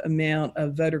massive amount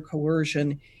of voter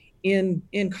coercion in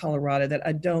Colorado that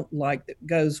I don't like that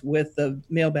goes with the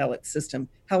mail ballot system.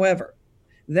 However,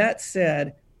 that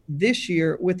said, this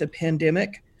year with the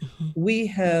pandemic, we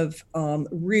have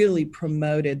really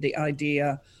promoted the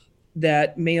idea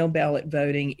that mail ballot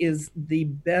voting is the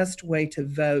best way to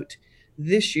vote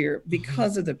this year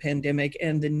because of the pandemic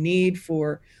and the need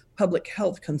for public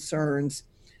health concerns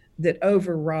that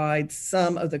override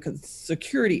some of the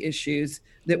security issues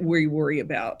that we worry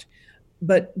about.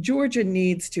 But Georgia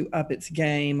needs to up its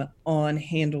game on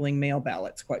handling mail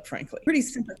ballots, quite frankly. Pretty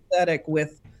sympathetic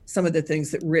with some of the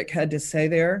things that Rick had to say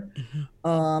there.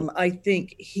 I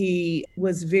think he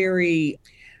was very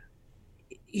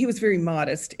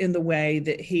modest in the way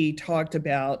that he talked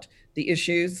about the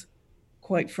issues.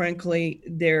 Quite frankly,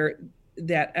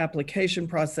 that application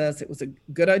process, it was a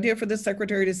good idea for the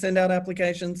secretary to send out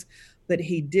applications, but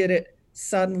he did it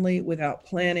suddenly without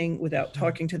planning, without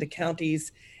talking to the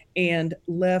counties, and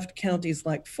left counties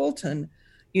like Fulton,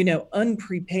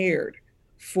 unprepared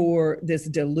for this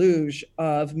deluge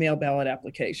of mail ballot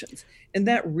applications. And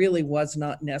that really was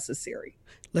not necessary.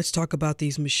 Let's talk about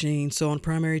these machines. So on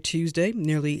Primary Tuesday,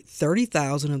 nearly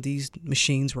 30,000 of these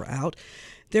machines were out.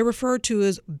 They're referred to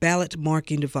as ballot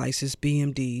marking devices,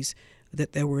 BMDs,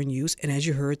 that were in use. And as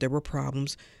you heard, there were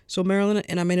problems. So Marilyn,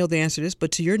 and I may know the answer to this,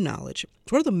 but to your knowledge,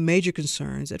 what are the major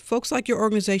concerns that folks like your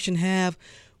organization have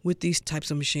with these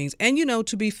types of machines? And,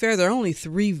 to be fair, there are only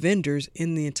 3 vendors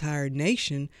in the entire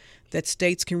nation that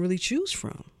states can really choose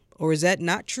from. Or is that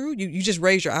not true? You just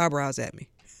raised your eyebrows at me.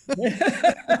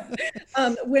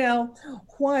 Well,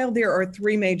 while there are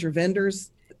 3 major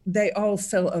vendors, they all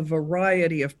sell a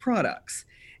variety of products.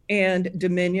 And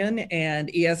Dominion and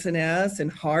ES&S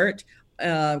and Hart,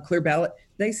 Clear Ballot,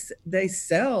 they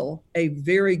sell a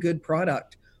very good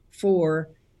product for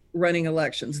running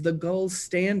elections. The gold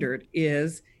standard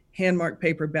is hand-marked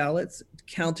paper ballots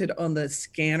counted on the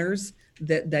scanners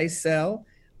that they sell,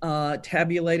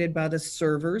 tabulated by the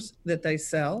servers that they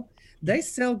sell. They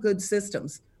sell good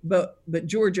systems, but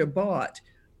Georgia bought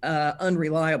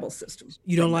unreliable systems.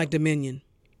 You don't like Dominion?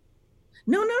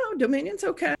 No, Dominion's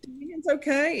okay. Dominion's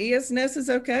okay. ESNS is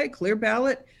okay. Clear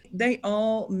Ballot. They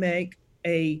all make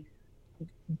a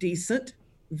decent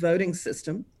voting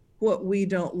system. What we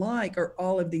don't like are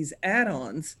all of these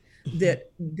add-ons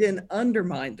that then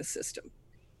undermine the system.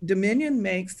 Dominion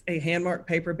makes a hand-marked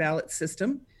paper ballot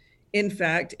system. In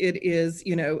fact, it is,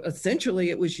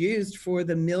 essentially it was used for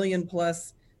the 1 million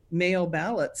plus mail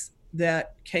ballots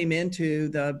that came into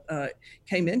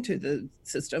the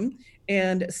system.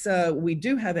 And so we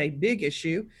do have a big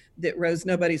issue that, Rose,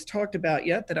 nobody's talked about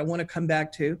yet that I want to come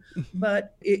back to,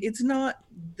 but it's not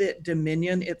that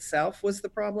Dominion itself was the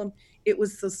problem. It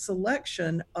was the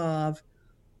selection of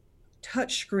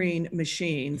touchscreen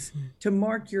machines to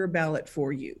mark your ballot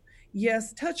for you.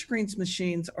 Yes, touchscreen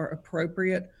machines are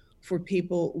appropriate for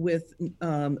people with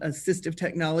assistive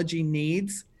technology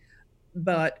needs,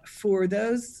 but for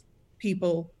those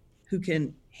people who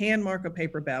can hand mark a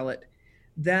paper ballot,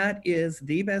 that is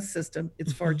the best system.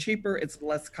 It's far cheaper. It's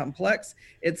less complex.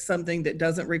 It's something that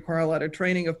doesn't require a lot of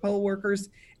training of poll workers,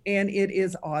 and it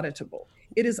is auditable.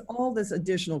 It is all this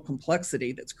additional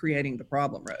complexity that's creating the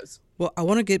problem, Rose. Well, I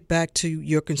want to get back to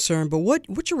your concern, but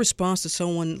what's your response to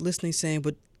someone listening saying,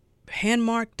 but hand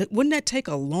mark, wouldn't that take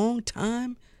a long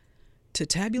time to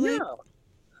tabulate?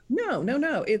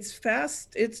 No. It's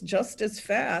fast. It's just as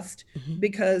fast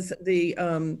because the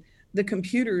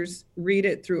computers read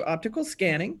it through optical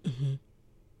scanning,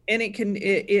 and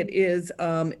it is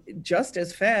just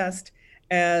as fast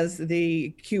as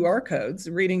the QR codes,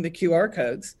 reading the QR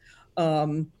codes.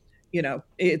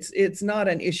 It's not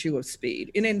an issue of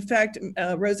speed. And in fact,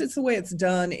 Rose, it's the way it's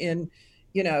done in,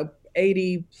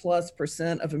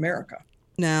 80+% of America.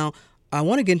 Now, I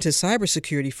want to get into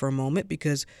cybersecurity for a moment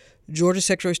because Georgia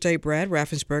Secretary of State Brad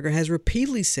Raffensperger has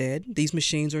repeatedly said these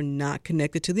machines are not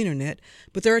connected to the internet,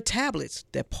 but there are tablets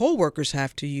that poll workers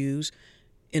have to use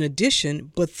in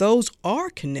addition, but those are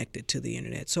connected to the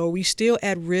internet. So are we still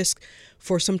at risk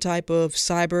for some type of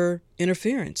cyber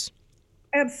interference?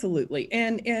 Absolutely.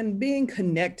 And being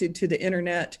connected to the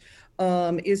internet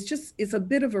is a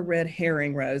bit of a red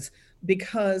herring, Rose,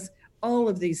 because all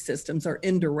of these systems are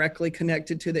indirectly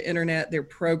connected to the internet. They're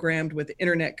programmed with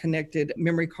internet-connected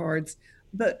memory cards.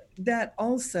 But that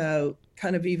also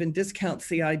kind of even discounts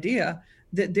the idea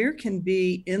that there can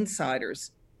be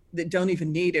insiders that don't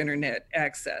even need internet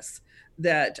access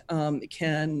that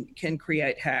can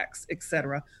create hacks, et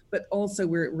cetera. But also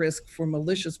we're at risk for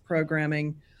malicious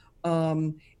programming.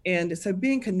 And so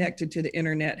being connected to the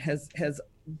internet has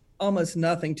almost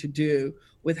nothing to do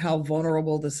with how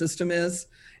vulnerable the system is.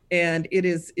 And it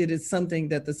is something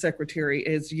that the Secretary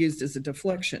has used as a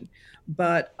deflection.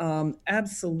 But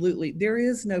absolutely, there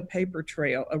is no paper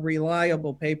trail, a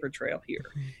reliable paper trail here.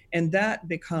 And that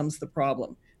becomes the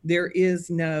problem. There is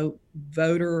no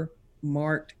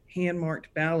voter-marked,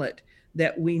 hand-marked ballot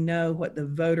that we know what the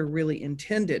voter really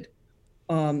intended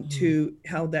to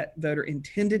how that voter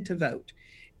intended to vote.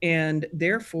 And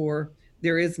therefore,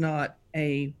 there is not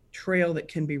a trail that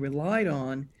can be relied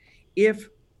on if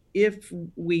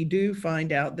we do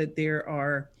find out that there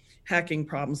are hacking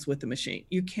problems with the machine.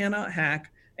 You cannot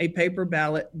hack a paper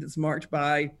ballot that's marked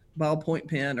by ballpoint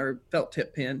pen or felt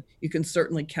tip pen. You can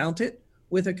certainly count it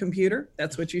with a computer.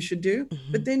 That's what you should do.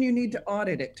 But then you need to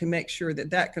audit it to make sure that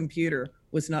that computer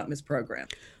was not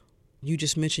misprogrammed. You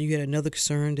just mentioned you had another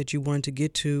concern that you wanted to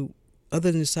get to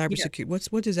other than cybersecurity. Yeah.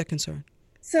 What is that concern?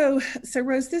 So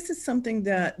Rose, this is something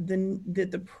that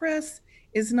the press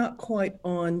is not quite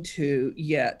on to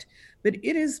yet, but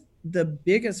it is the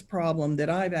biggest problem that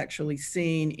I've actually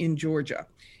seen in Georgia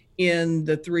in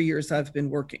the 3 years I've been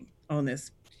working on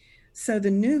this. So the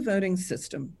new voting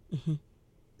system,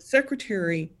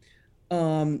 Secretary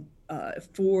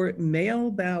for mail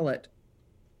ballot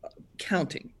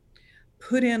counting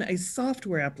put in a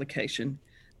software application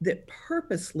that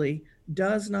purposely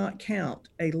does not count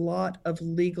a lot of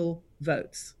legal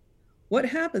votes. What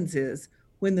happens is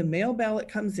when the mail ballot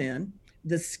comes in,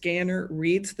 the scanner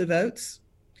reads the votes,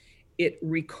 it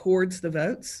records the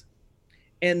votes,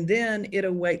 and then it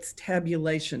awaits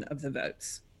tabulation of the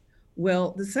votes.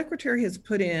 Well, the Secretary has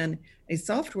put in a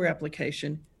software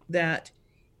application that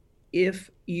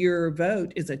if your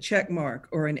vote is a check mark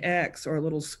or an X or a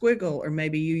little squiggle, or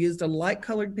maybe you used a light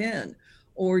colored pen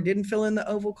or didn't fill in the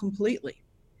oval completely,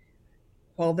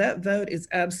 while that vote is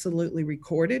absolutely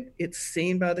recorded, it's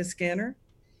seen by the scanner,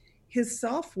 his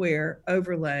software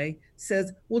overlay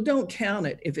says, well, don't count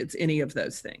it if it's any of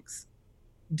those things.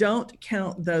 don't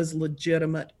count those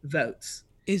legitimate votes.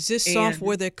 Is this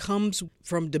software that comes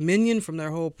from Dominion, from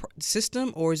their whole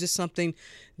system, or is this something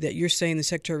that you're saying the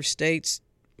Secretary of State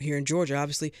here in Georgia,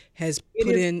 obviously, has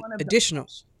put in additional?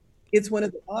 It's one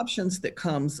of the options that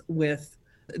comes with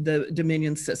the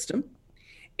Dominion system,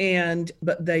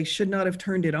 but they should not have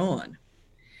turned it on.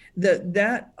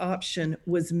 That option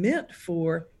was meant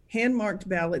for hand-marked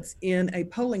ballots in a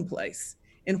polling place.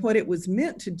 And what it was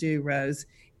meant to do, Rose,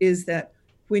 is that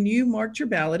when you marked your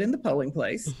ballot in the polling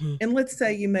place, and let's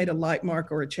say you made a light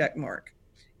mark or a check mark,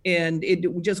 and it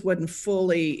just wasn't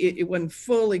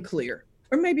fully clear,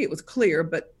 or maybe it was clear,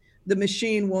 but the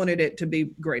machine wanted it to be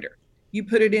greater. You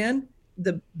put it in,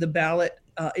 the ballot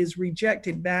is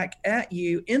rejected back at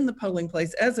you in the polling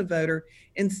place as a voter,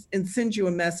 and sends you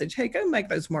a message, hey, go make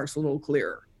those marks a little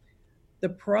clearer. The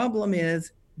problem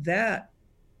is that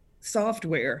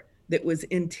software that was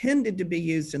intended to be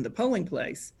used in the polling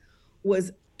place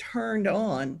was turned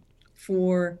on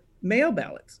for mail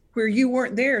ballots where you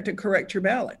weren't there to correct your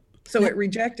ballot. So it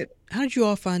rejected it. How did you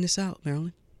all find this out,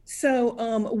 Marilyn? So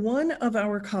one of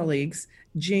our colleagues,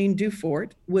 Jean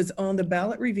Dufort, was on the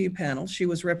ballot review panel. She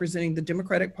was representing the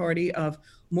Democratic Party of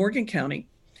Morgan County.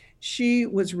 She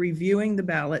was reviewing the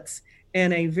ballots,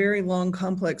 and a very long,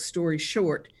 complex story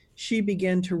short, she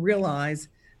began to realize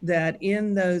that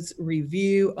in those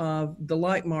review of the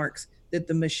light marks, that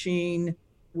the machine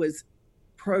was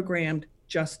programmed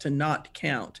just to not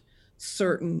count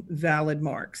certain valid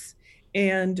marks.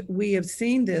 And we have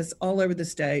seen this all over the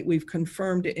state. We've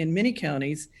confirmed it in many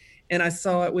counties, and I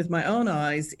saw it with my own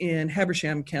eyes in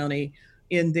Habersham County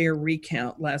in their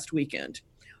recount last weekend.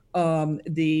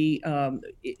 The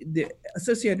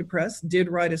Associated Press did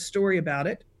write a story about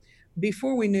it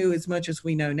before we knew as much as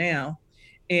we know now.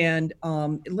 And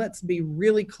let's be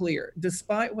really clear,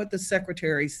 despite what the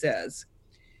secretary says,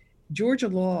 Georgia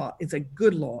law is a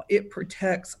good law. It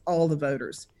protects all the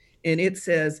voters. And it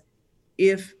says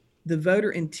if the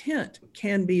voter intent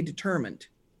can be determined,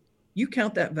 you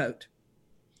count that vote.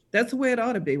 That's the way it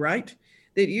ought to be, right?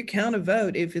 That you count a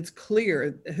vote if it's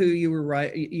clear who you were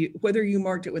right, whether you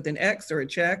marked it with an X or a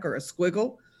check or a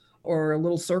squiggle or a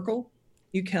little circle,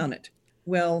 you count it.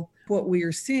 Well, what we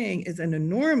are seeing is an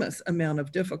enormous amount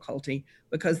of difficulty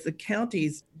because the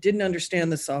counties didn't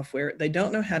understand the software. They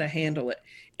don't know how to handle it.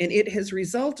 And it has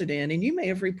resulted in, and you may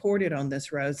have reported on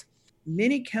this, Rose,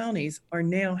 many counties are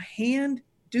now hand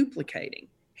duplicating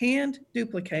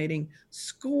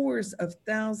scores of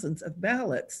thousands of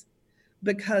ballots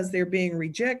because they're being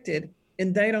rejected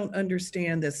and they don't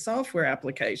understand this software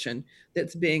application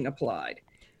that's being applied.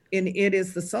 And it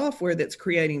is the software that's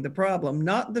creating the problem,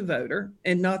 not the voter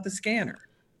and not the scanner.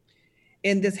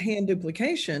 And this hand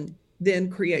duplication then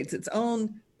creates its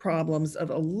own problems of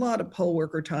a lot of poll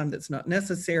worker time that's not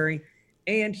necessary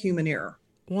and human error.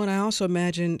 One, I also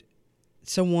imagined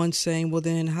someone saying, well,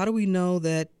 then how do we know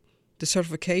that the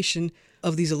certification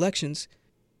of these elections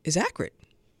is accurate?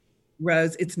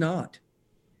 Rose, it's not.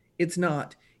 It's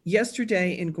not.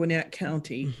 Yesterday in Gwinnett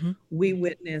County, we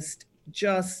witnessed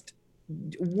just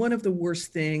one of the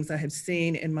worst things I have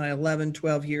seen in my 11,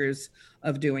 12 years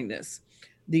of doing this.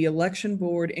 The election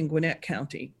board in Gwinnett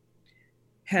County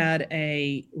had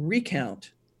a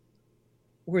recount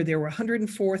where there were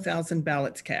 104,000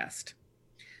 ballots cast.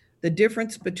 The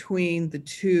difference between the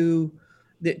two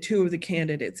of the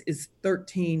candidates is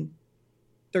 13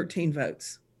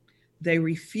 votes. They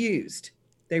refused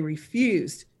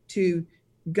to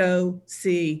go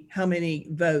see how many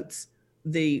votes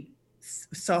the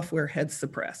software had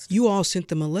suppressed. You all sent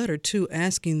them a letter, too,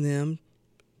 asking them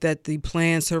that the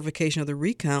planned certification of the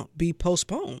recount be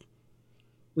postponed.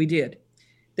 We did.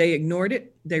 They ignored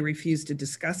it. They refused to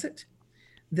discuss it.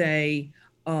 They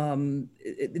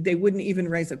wouldn't even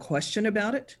raise a question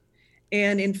about it.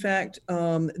 And in fact,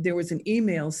 there was an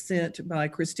email sent by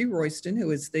Christy Royston, who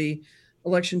is the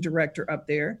election director up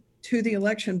there, to the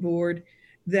election board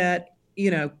that,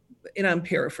 and I'm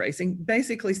paraphrasing,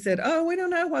 basically said, oh, we don't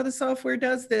know why the software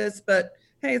does this, but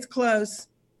hey, it's close.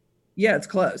 Yeah, it's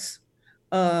close.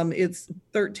 It's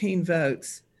 13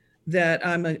 votes that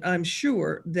I'm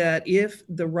sure that if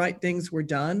the right things were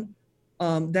done,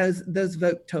 those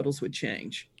vote totals would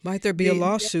change. Might there be a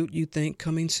lawsuit, you think,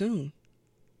 coming soon?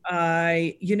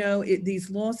 The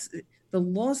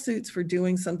lawsuits for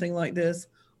doing something like this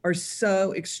are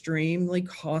so extremely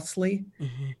costly,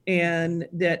 and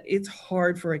that it's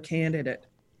hard for a candidate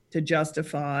to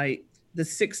justify the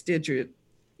 6-digit,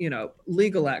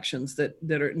 legal actions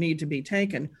that need to be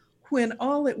taken, when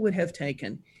all it would have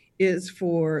taken is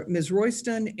for Ms.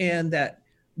 Royston and that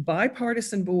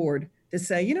bipartisan board to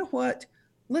say, you know what,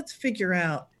 let's figure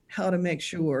out how to make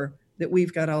sure that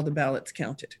we've got all the ballots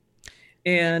counted.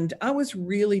 And I was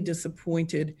really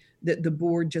disappointed that the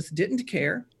board just didn't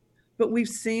care. But we've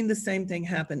seen the same thing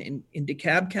happen in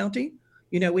DeKalb County.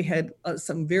 You know, we had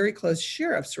some very close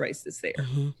sheriff's races there.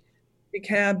 Mm-hmm.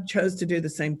 DeKalb chose to do the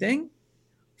same thing.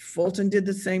 Fulton did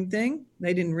the same thing.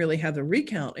 They didn't really have the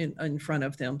recount in front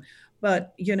of them.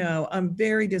 But, you know, I'm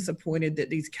very disappointed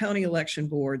that these county election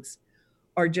boards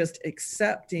are just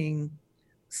accepting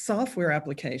software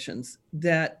applications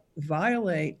that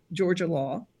violate Georgia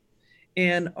law,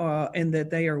 and that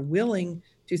they are willing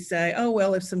to say, oh,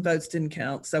 well, if some votes didn't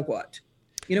count, so what?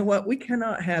 You know what? We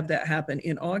cannot have that happen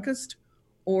in August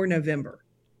or November.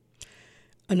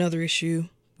 Another issue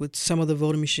with some of the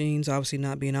voting machines obviously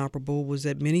not being operable was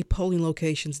that many polling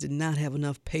locations did not have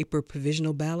enough paper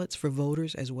provisional ballots for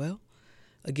voters as well.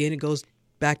 Again, it goes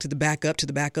back to the backup, to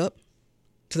the backup,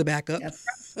 to the backup.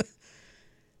 Yes,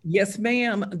 yes,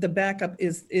 ma'am. The backup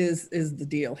is the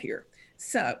deal here.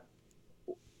 So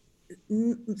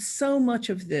much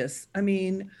of this, I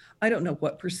mean, I don't know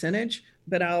what percentage,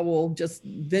 but I will just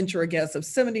venture a guess of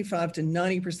 75 to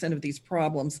 90% of these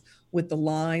problems with the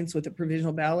lines, with the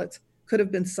provisional ballots, could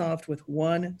have been solved with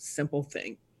one simple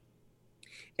thing.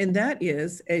 And that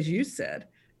is, as you said,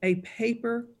 a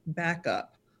paper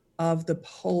backup of the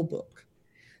poll book,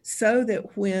 so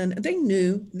that when they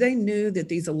knew that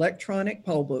these electronic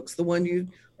poll books, the one you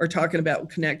are talking about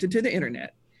connected to the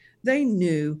internet, they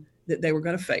knew that they were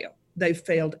going to fail. They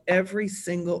failed every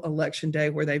single election day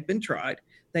where they've been tried.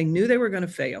 They knew they were going to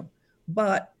fail,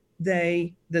 but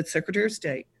the Secretary of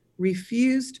State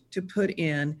refused to put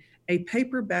in a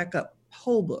paper backup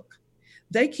poll book.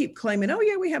 They keep claiming, oh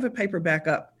yeah, we have a paper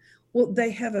backup. Well, they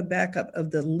have a backup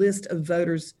of the list of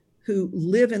voters who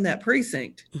live in that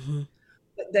precinct. Mm-hmm.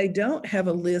 But they don't have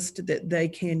a list that they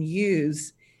can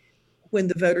use when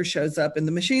the voter shows up and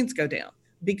the machines go down,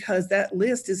 because that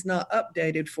list is not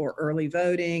updated for early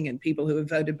voting and people who have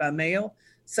voted by mail.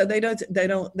 So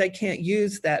they can't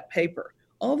use that paper.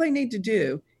 All they need to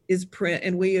do is print,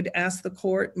 and we had asked the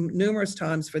court numerous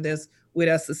times for this. We'd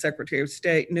asked the Secretary of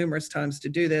State numerous times to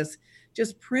do this.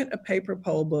 Just print a paper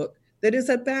poll book that is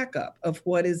a backup of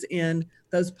what is in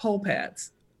those poll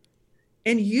pads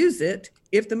and use it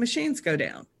if the machines go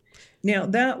down. Now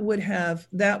that would have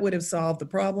solved the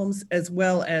problems, as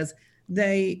well as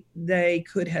they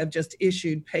could have just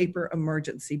issued paper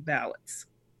emergency ballots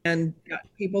and got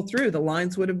people through. The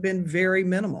lines would have been very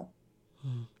minimal.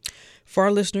 For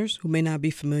our listeners who may not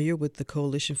be familiar with the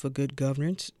Coalition for Good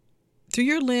Governance, through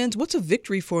your lens, what's a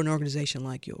victory for an organization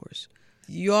like yours?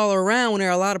 You all are around when there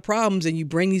are a lot of problems and you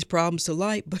bring these problems to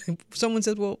light, but someone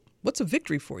says, well, what's a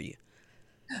victory for you?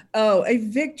 Oh, a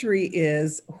victory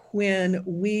is when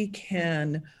we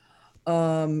can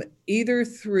either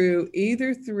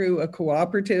through a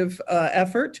cooperative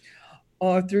effort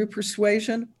or through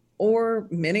persuasion, or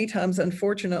many times,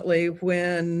 unfortunately,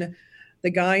 when the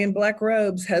guy in black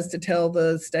robes has to tell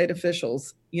the state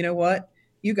officials, you know what,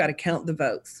 you got to count the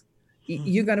votes.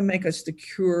 You got to make a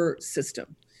secure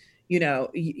system. You know,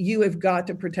 you have got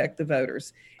to protect the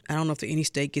voters. I don't know if any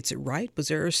state gets it right, but is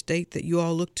there a state that you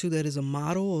all look to that is a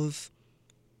model of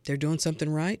they're doing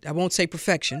something right? I won't say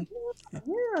perfection.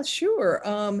 Yeah, sure.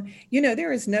 You know,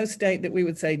 there is no state that we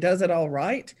would say does it all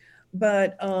right,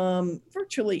 but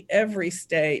virtually every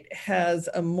state has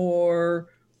a more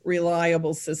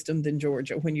reliable system than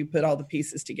Georgia when you put all the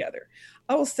pieces together.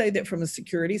 I will say that from a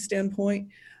security standpoint,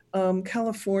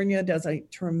 California does a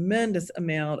tremendous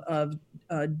amount of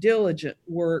diligent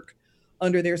work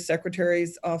under their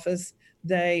secretary's office.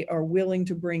 They are willing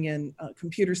to bring in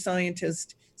computer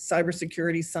scientists,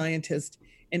 cybersecurity scientists,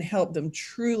 and help them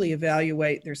truly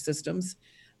evaluate their systems.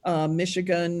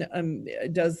 Michigan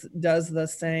does the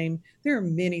same. There are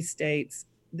many states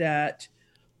that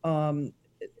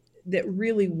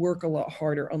really work a lot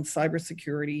harder on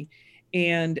cybersecurity,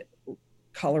 and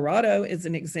Colorado is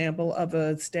an example of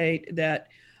a state that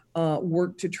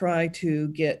worked to try to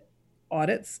get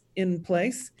audits in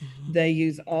place. Mm-hmm. They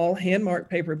use all hand-marked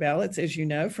paper ballots, as you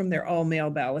know, from their all-mail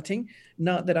balloting.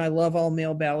 Not that I love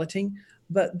all-mail balloting,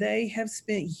 but they have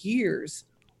spent years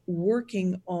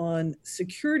working on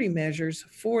security measures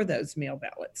for those mail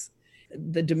ballots.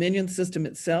 The Dominion system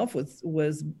itself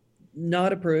was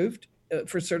not approved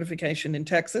for certification in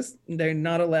Texas. They're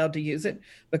not allowed to use it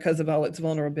because of all its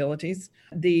vulnerabilities.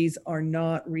 These are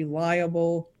not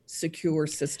reliable, secure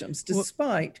systems,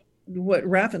 despite what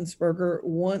Raffensperger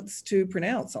wants to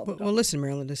pronounce all the time. Well, listen,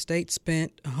 Marilyn, the state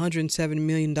spent $170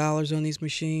 million on these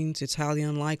machines. It's highly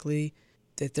unlikely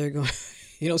that they're going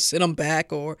to, send them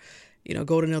back or,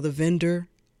 go to another vendor.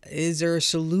 Is there a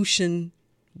solution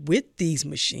with these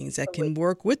machines that can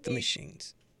work with the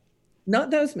machines?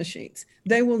 not those machines.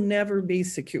 They will never be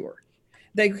secure.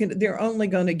 They're only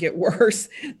going to get worse.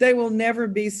 They will never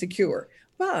be secure.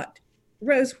 But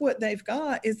Rose, what they've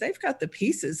got is they've got the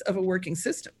pieces of a working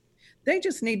system. They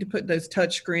just need to put those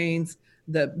touch screens,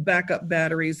 the backup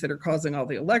batteries that are causing all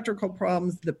the electrical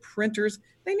problems, the printers,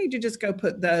 they need to just go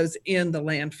put those in the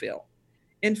landfill.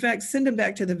 In fact, send them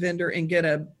back to the vendor and get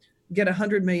a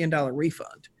 $100 million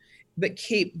refund, but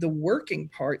keep the working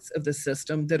parts of the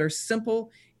system that are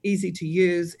simple, easy to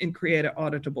use, and create an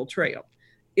auditable trail.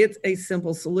 It's a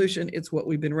simple solution. It's what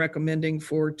we've been recommending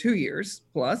for 2 years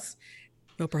plus.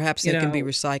 Well, perhaps they can be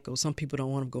recycled. Some people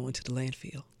don't want them going to the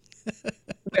landfill.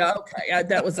 Yeah, okay.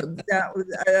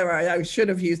 I should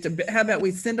have used it. How about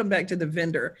we send them back to the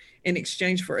vendor in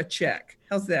exchange for a check?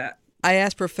 How's that? I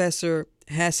asked Professor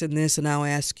Hassan this, and I'll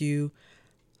ask you,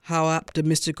 how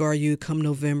optimistic are you come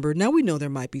November? Now, we know there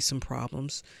might be some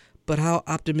problems, but how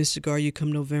optimistic are you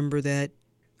come November that,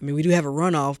 I mean, we do have a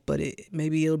runoff, but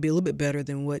maybe it'll be a little bit better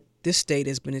than what this state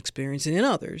has been experiencing and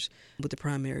others with the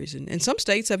primaries. And some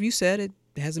states, have you said, it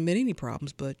hasn't been any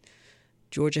problems, but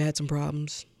Georgia had some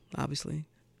problems, obviously.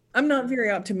 I'm not very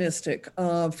optimistic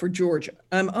for Georgia.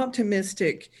 I'm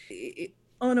optimistic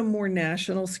on a more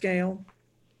national scale.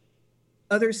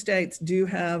 Other states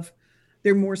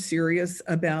they're more serious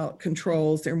about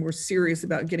controls. They're more serious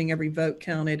about getting every vote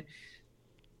counted.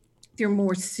 They're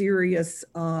more serious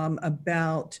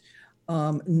about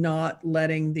not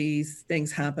letting these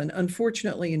things happen.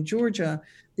 Unfortunately, in Georgia,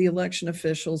 the election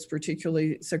officials,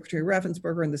 particularly Secretary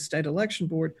Raffensperger and the state election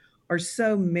board, are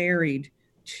so married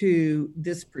to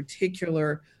this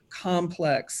particular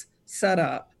complex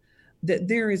setup that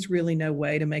there is really no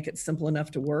way to make it simple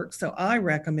enough to work. So I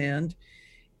recommend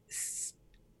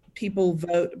people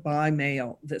vote by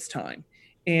mail this time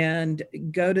and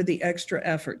go to the extra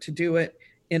effort to do it.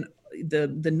 And the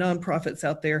nonprofits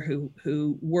out there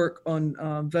who work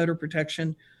on voter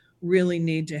protection really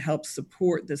need to help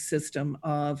support the system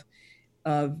of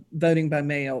voting by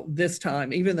mail this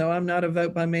time, even though I'm not a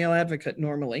vote by mail advocate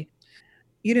normally.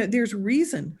 You know, there's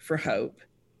reason for hope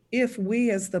if we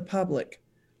as the public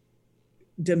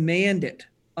demand it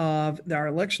of our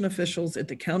election officials at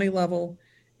the county level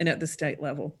and at the state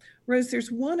level. Rose,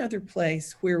 there's one other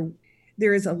place where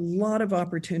there is a lot of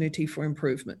opportunity for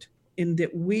improvement in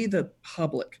that we, the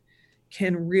public,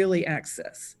 can really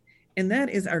access, and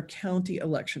that is our county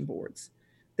election boards.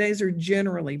 These are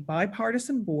generally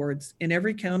bipartisan boards in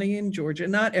every county in Georgia.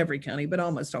 Not every county, but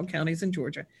almost all counties in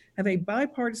Georgia have a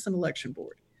bipartisan election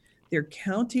board. They're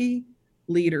county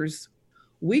leaders.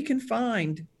 We can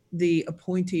find the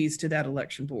appointees to that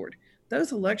election board.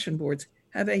 Those election boards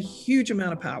have a huge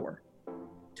amount of power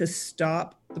to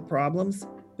stop the problems,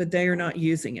 but they are not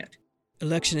using it.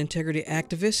 Election integrity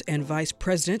activist and vice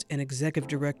president and executive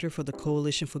director for the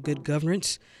Coalition for Good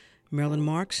Governance, Marilyn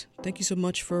Marks, thank you so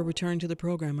much for returning to the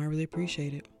program. I really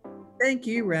appreciate it. Thank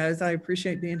you, Rose. I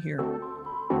appreciate being here.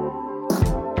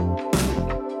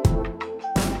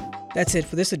 That's it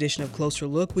for this edition of Closer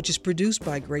Look, which is produced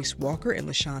by Grace Walker and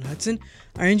LaShawn Hudson.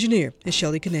 Our engineer is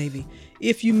Shelley Canavy.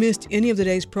 If you missed any of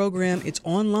today's program, it's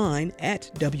online at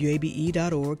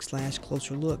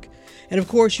wabe.org/closerlook. And of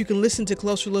course, you can listen to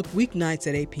Closer Look weeknights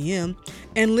at 8 p.m.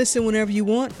 and listen whenever you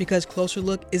want because Closer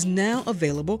Look is now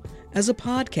available as a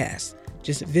podcast.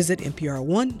 Just visit NPR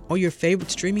One or your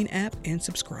favorite streaming app and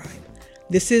subscribe.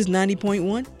 This is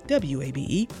 90.1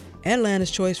 WABE, Atlanta's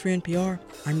Choice for NPR.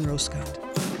 I'm Rose Scott.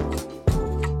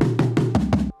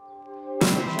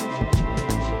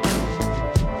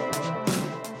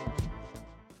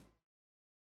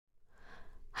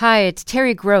 Hi, it's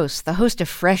Terry Gross, the host of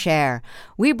Fresh Air.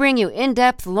 We bring you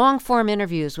in-depth, long-form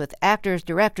interviews with actors,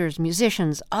 directors,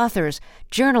 musicians, authors,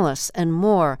 journalists, and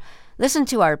more. Listen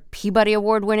to our Peabody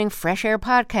Award-winning Fresh Air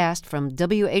podcast from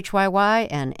WHYY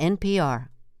and NPR.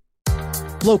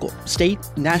 Local, state,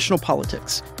 national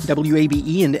politics.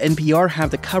 WABE and NPR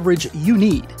have the coverage you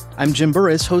need. I'm Jim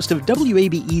Burris, host of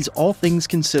WABE's All Things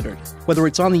Considered. Whether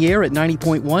it's on the air at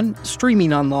 90.1,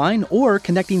 streaming online, or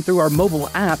connecting through our mobile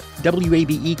app,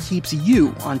 WABE keeps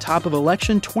you on top of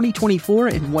election 2024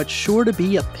 in what's sure to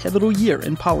be a pivotal year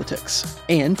in politics.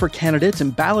 And for candidates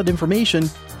and ballot information,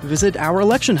 visit our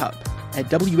election hub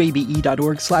at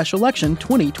wabe.org/election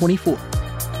 2024.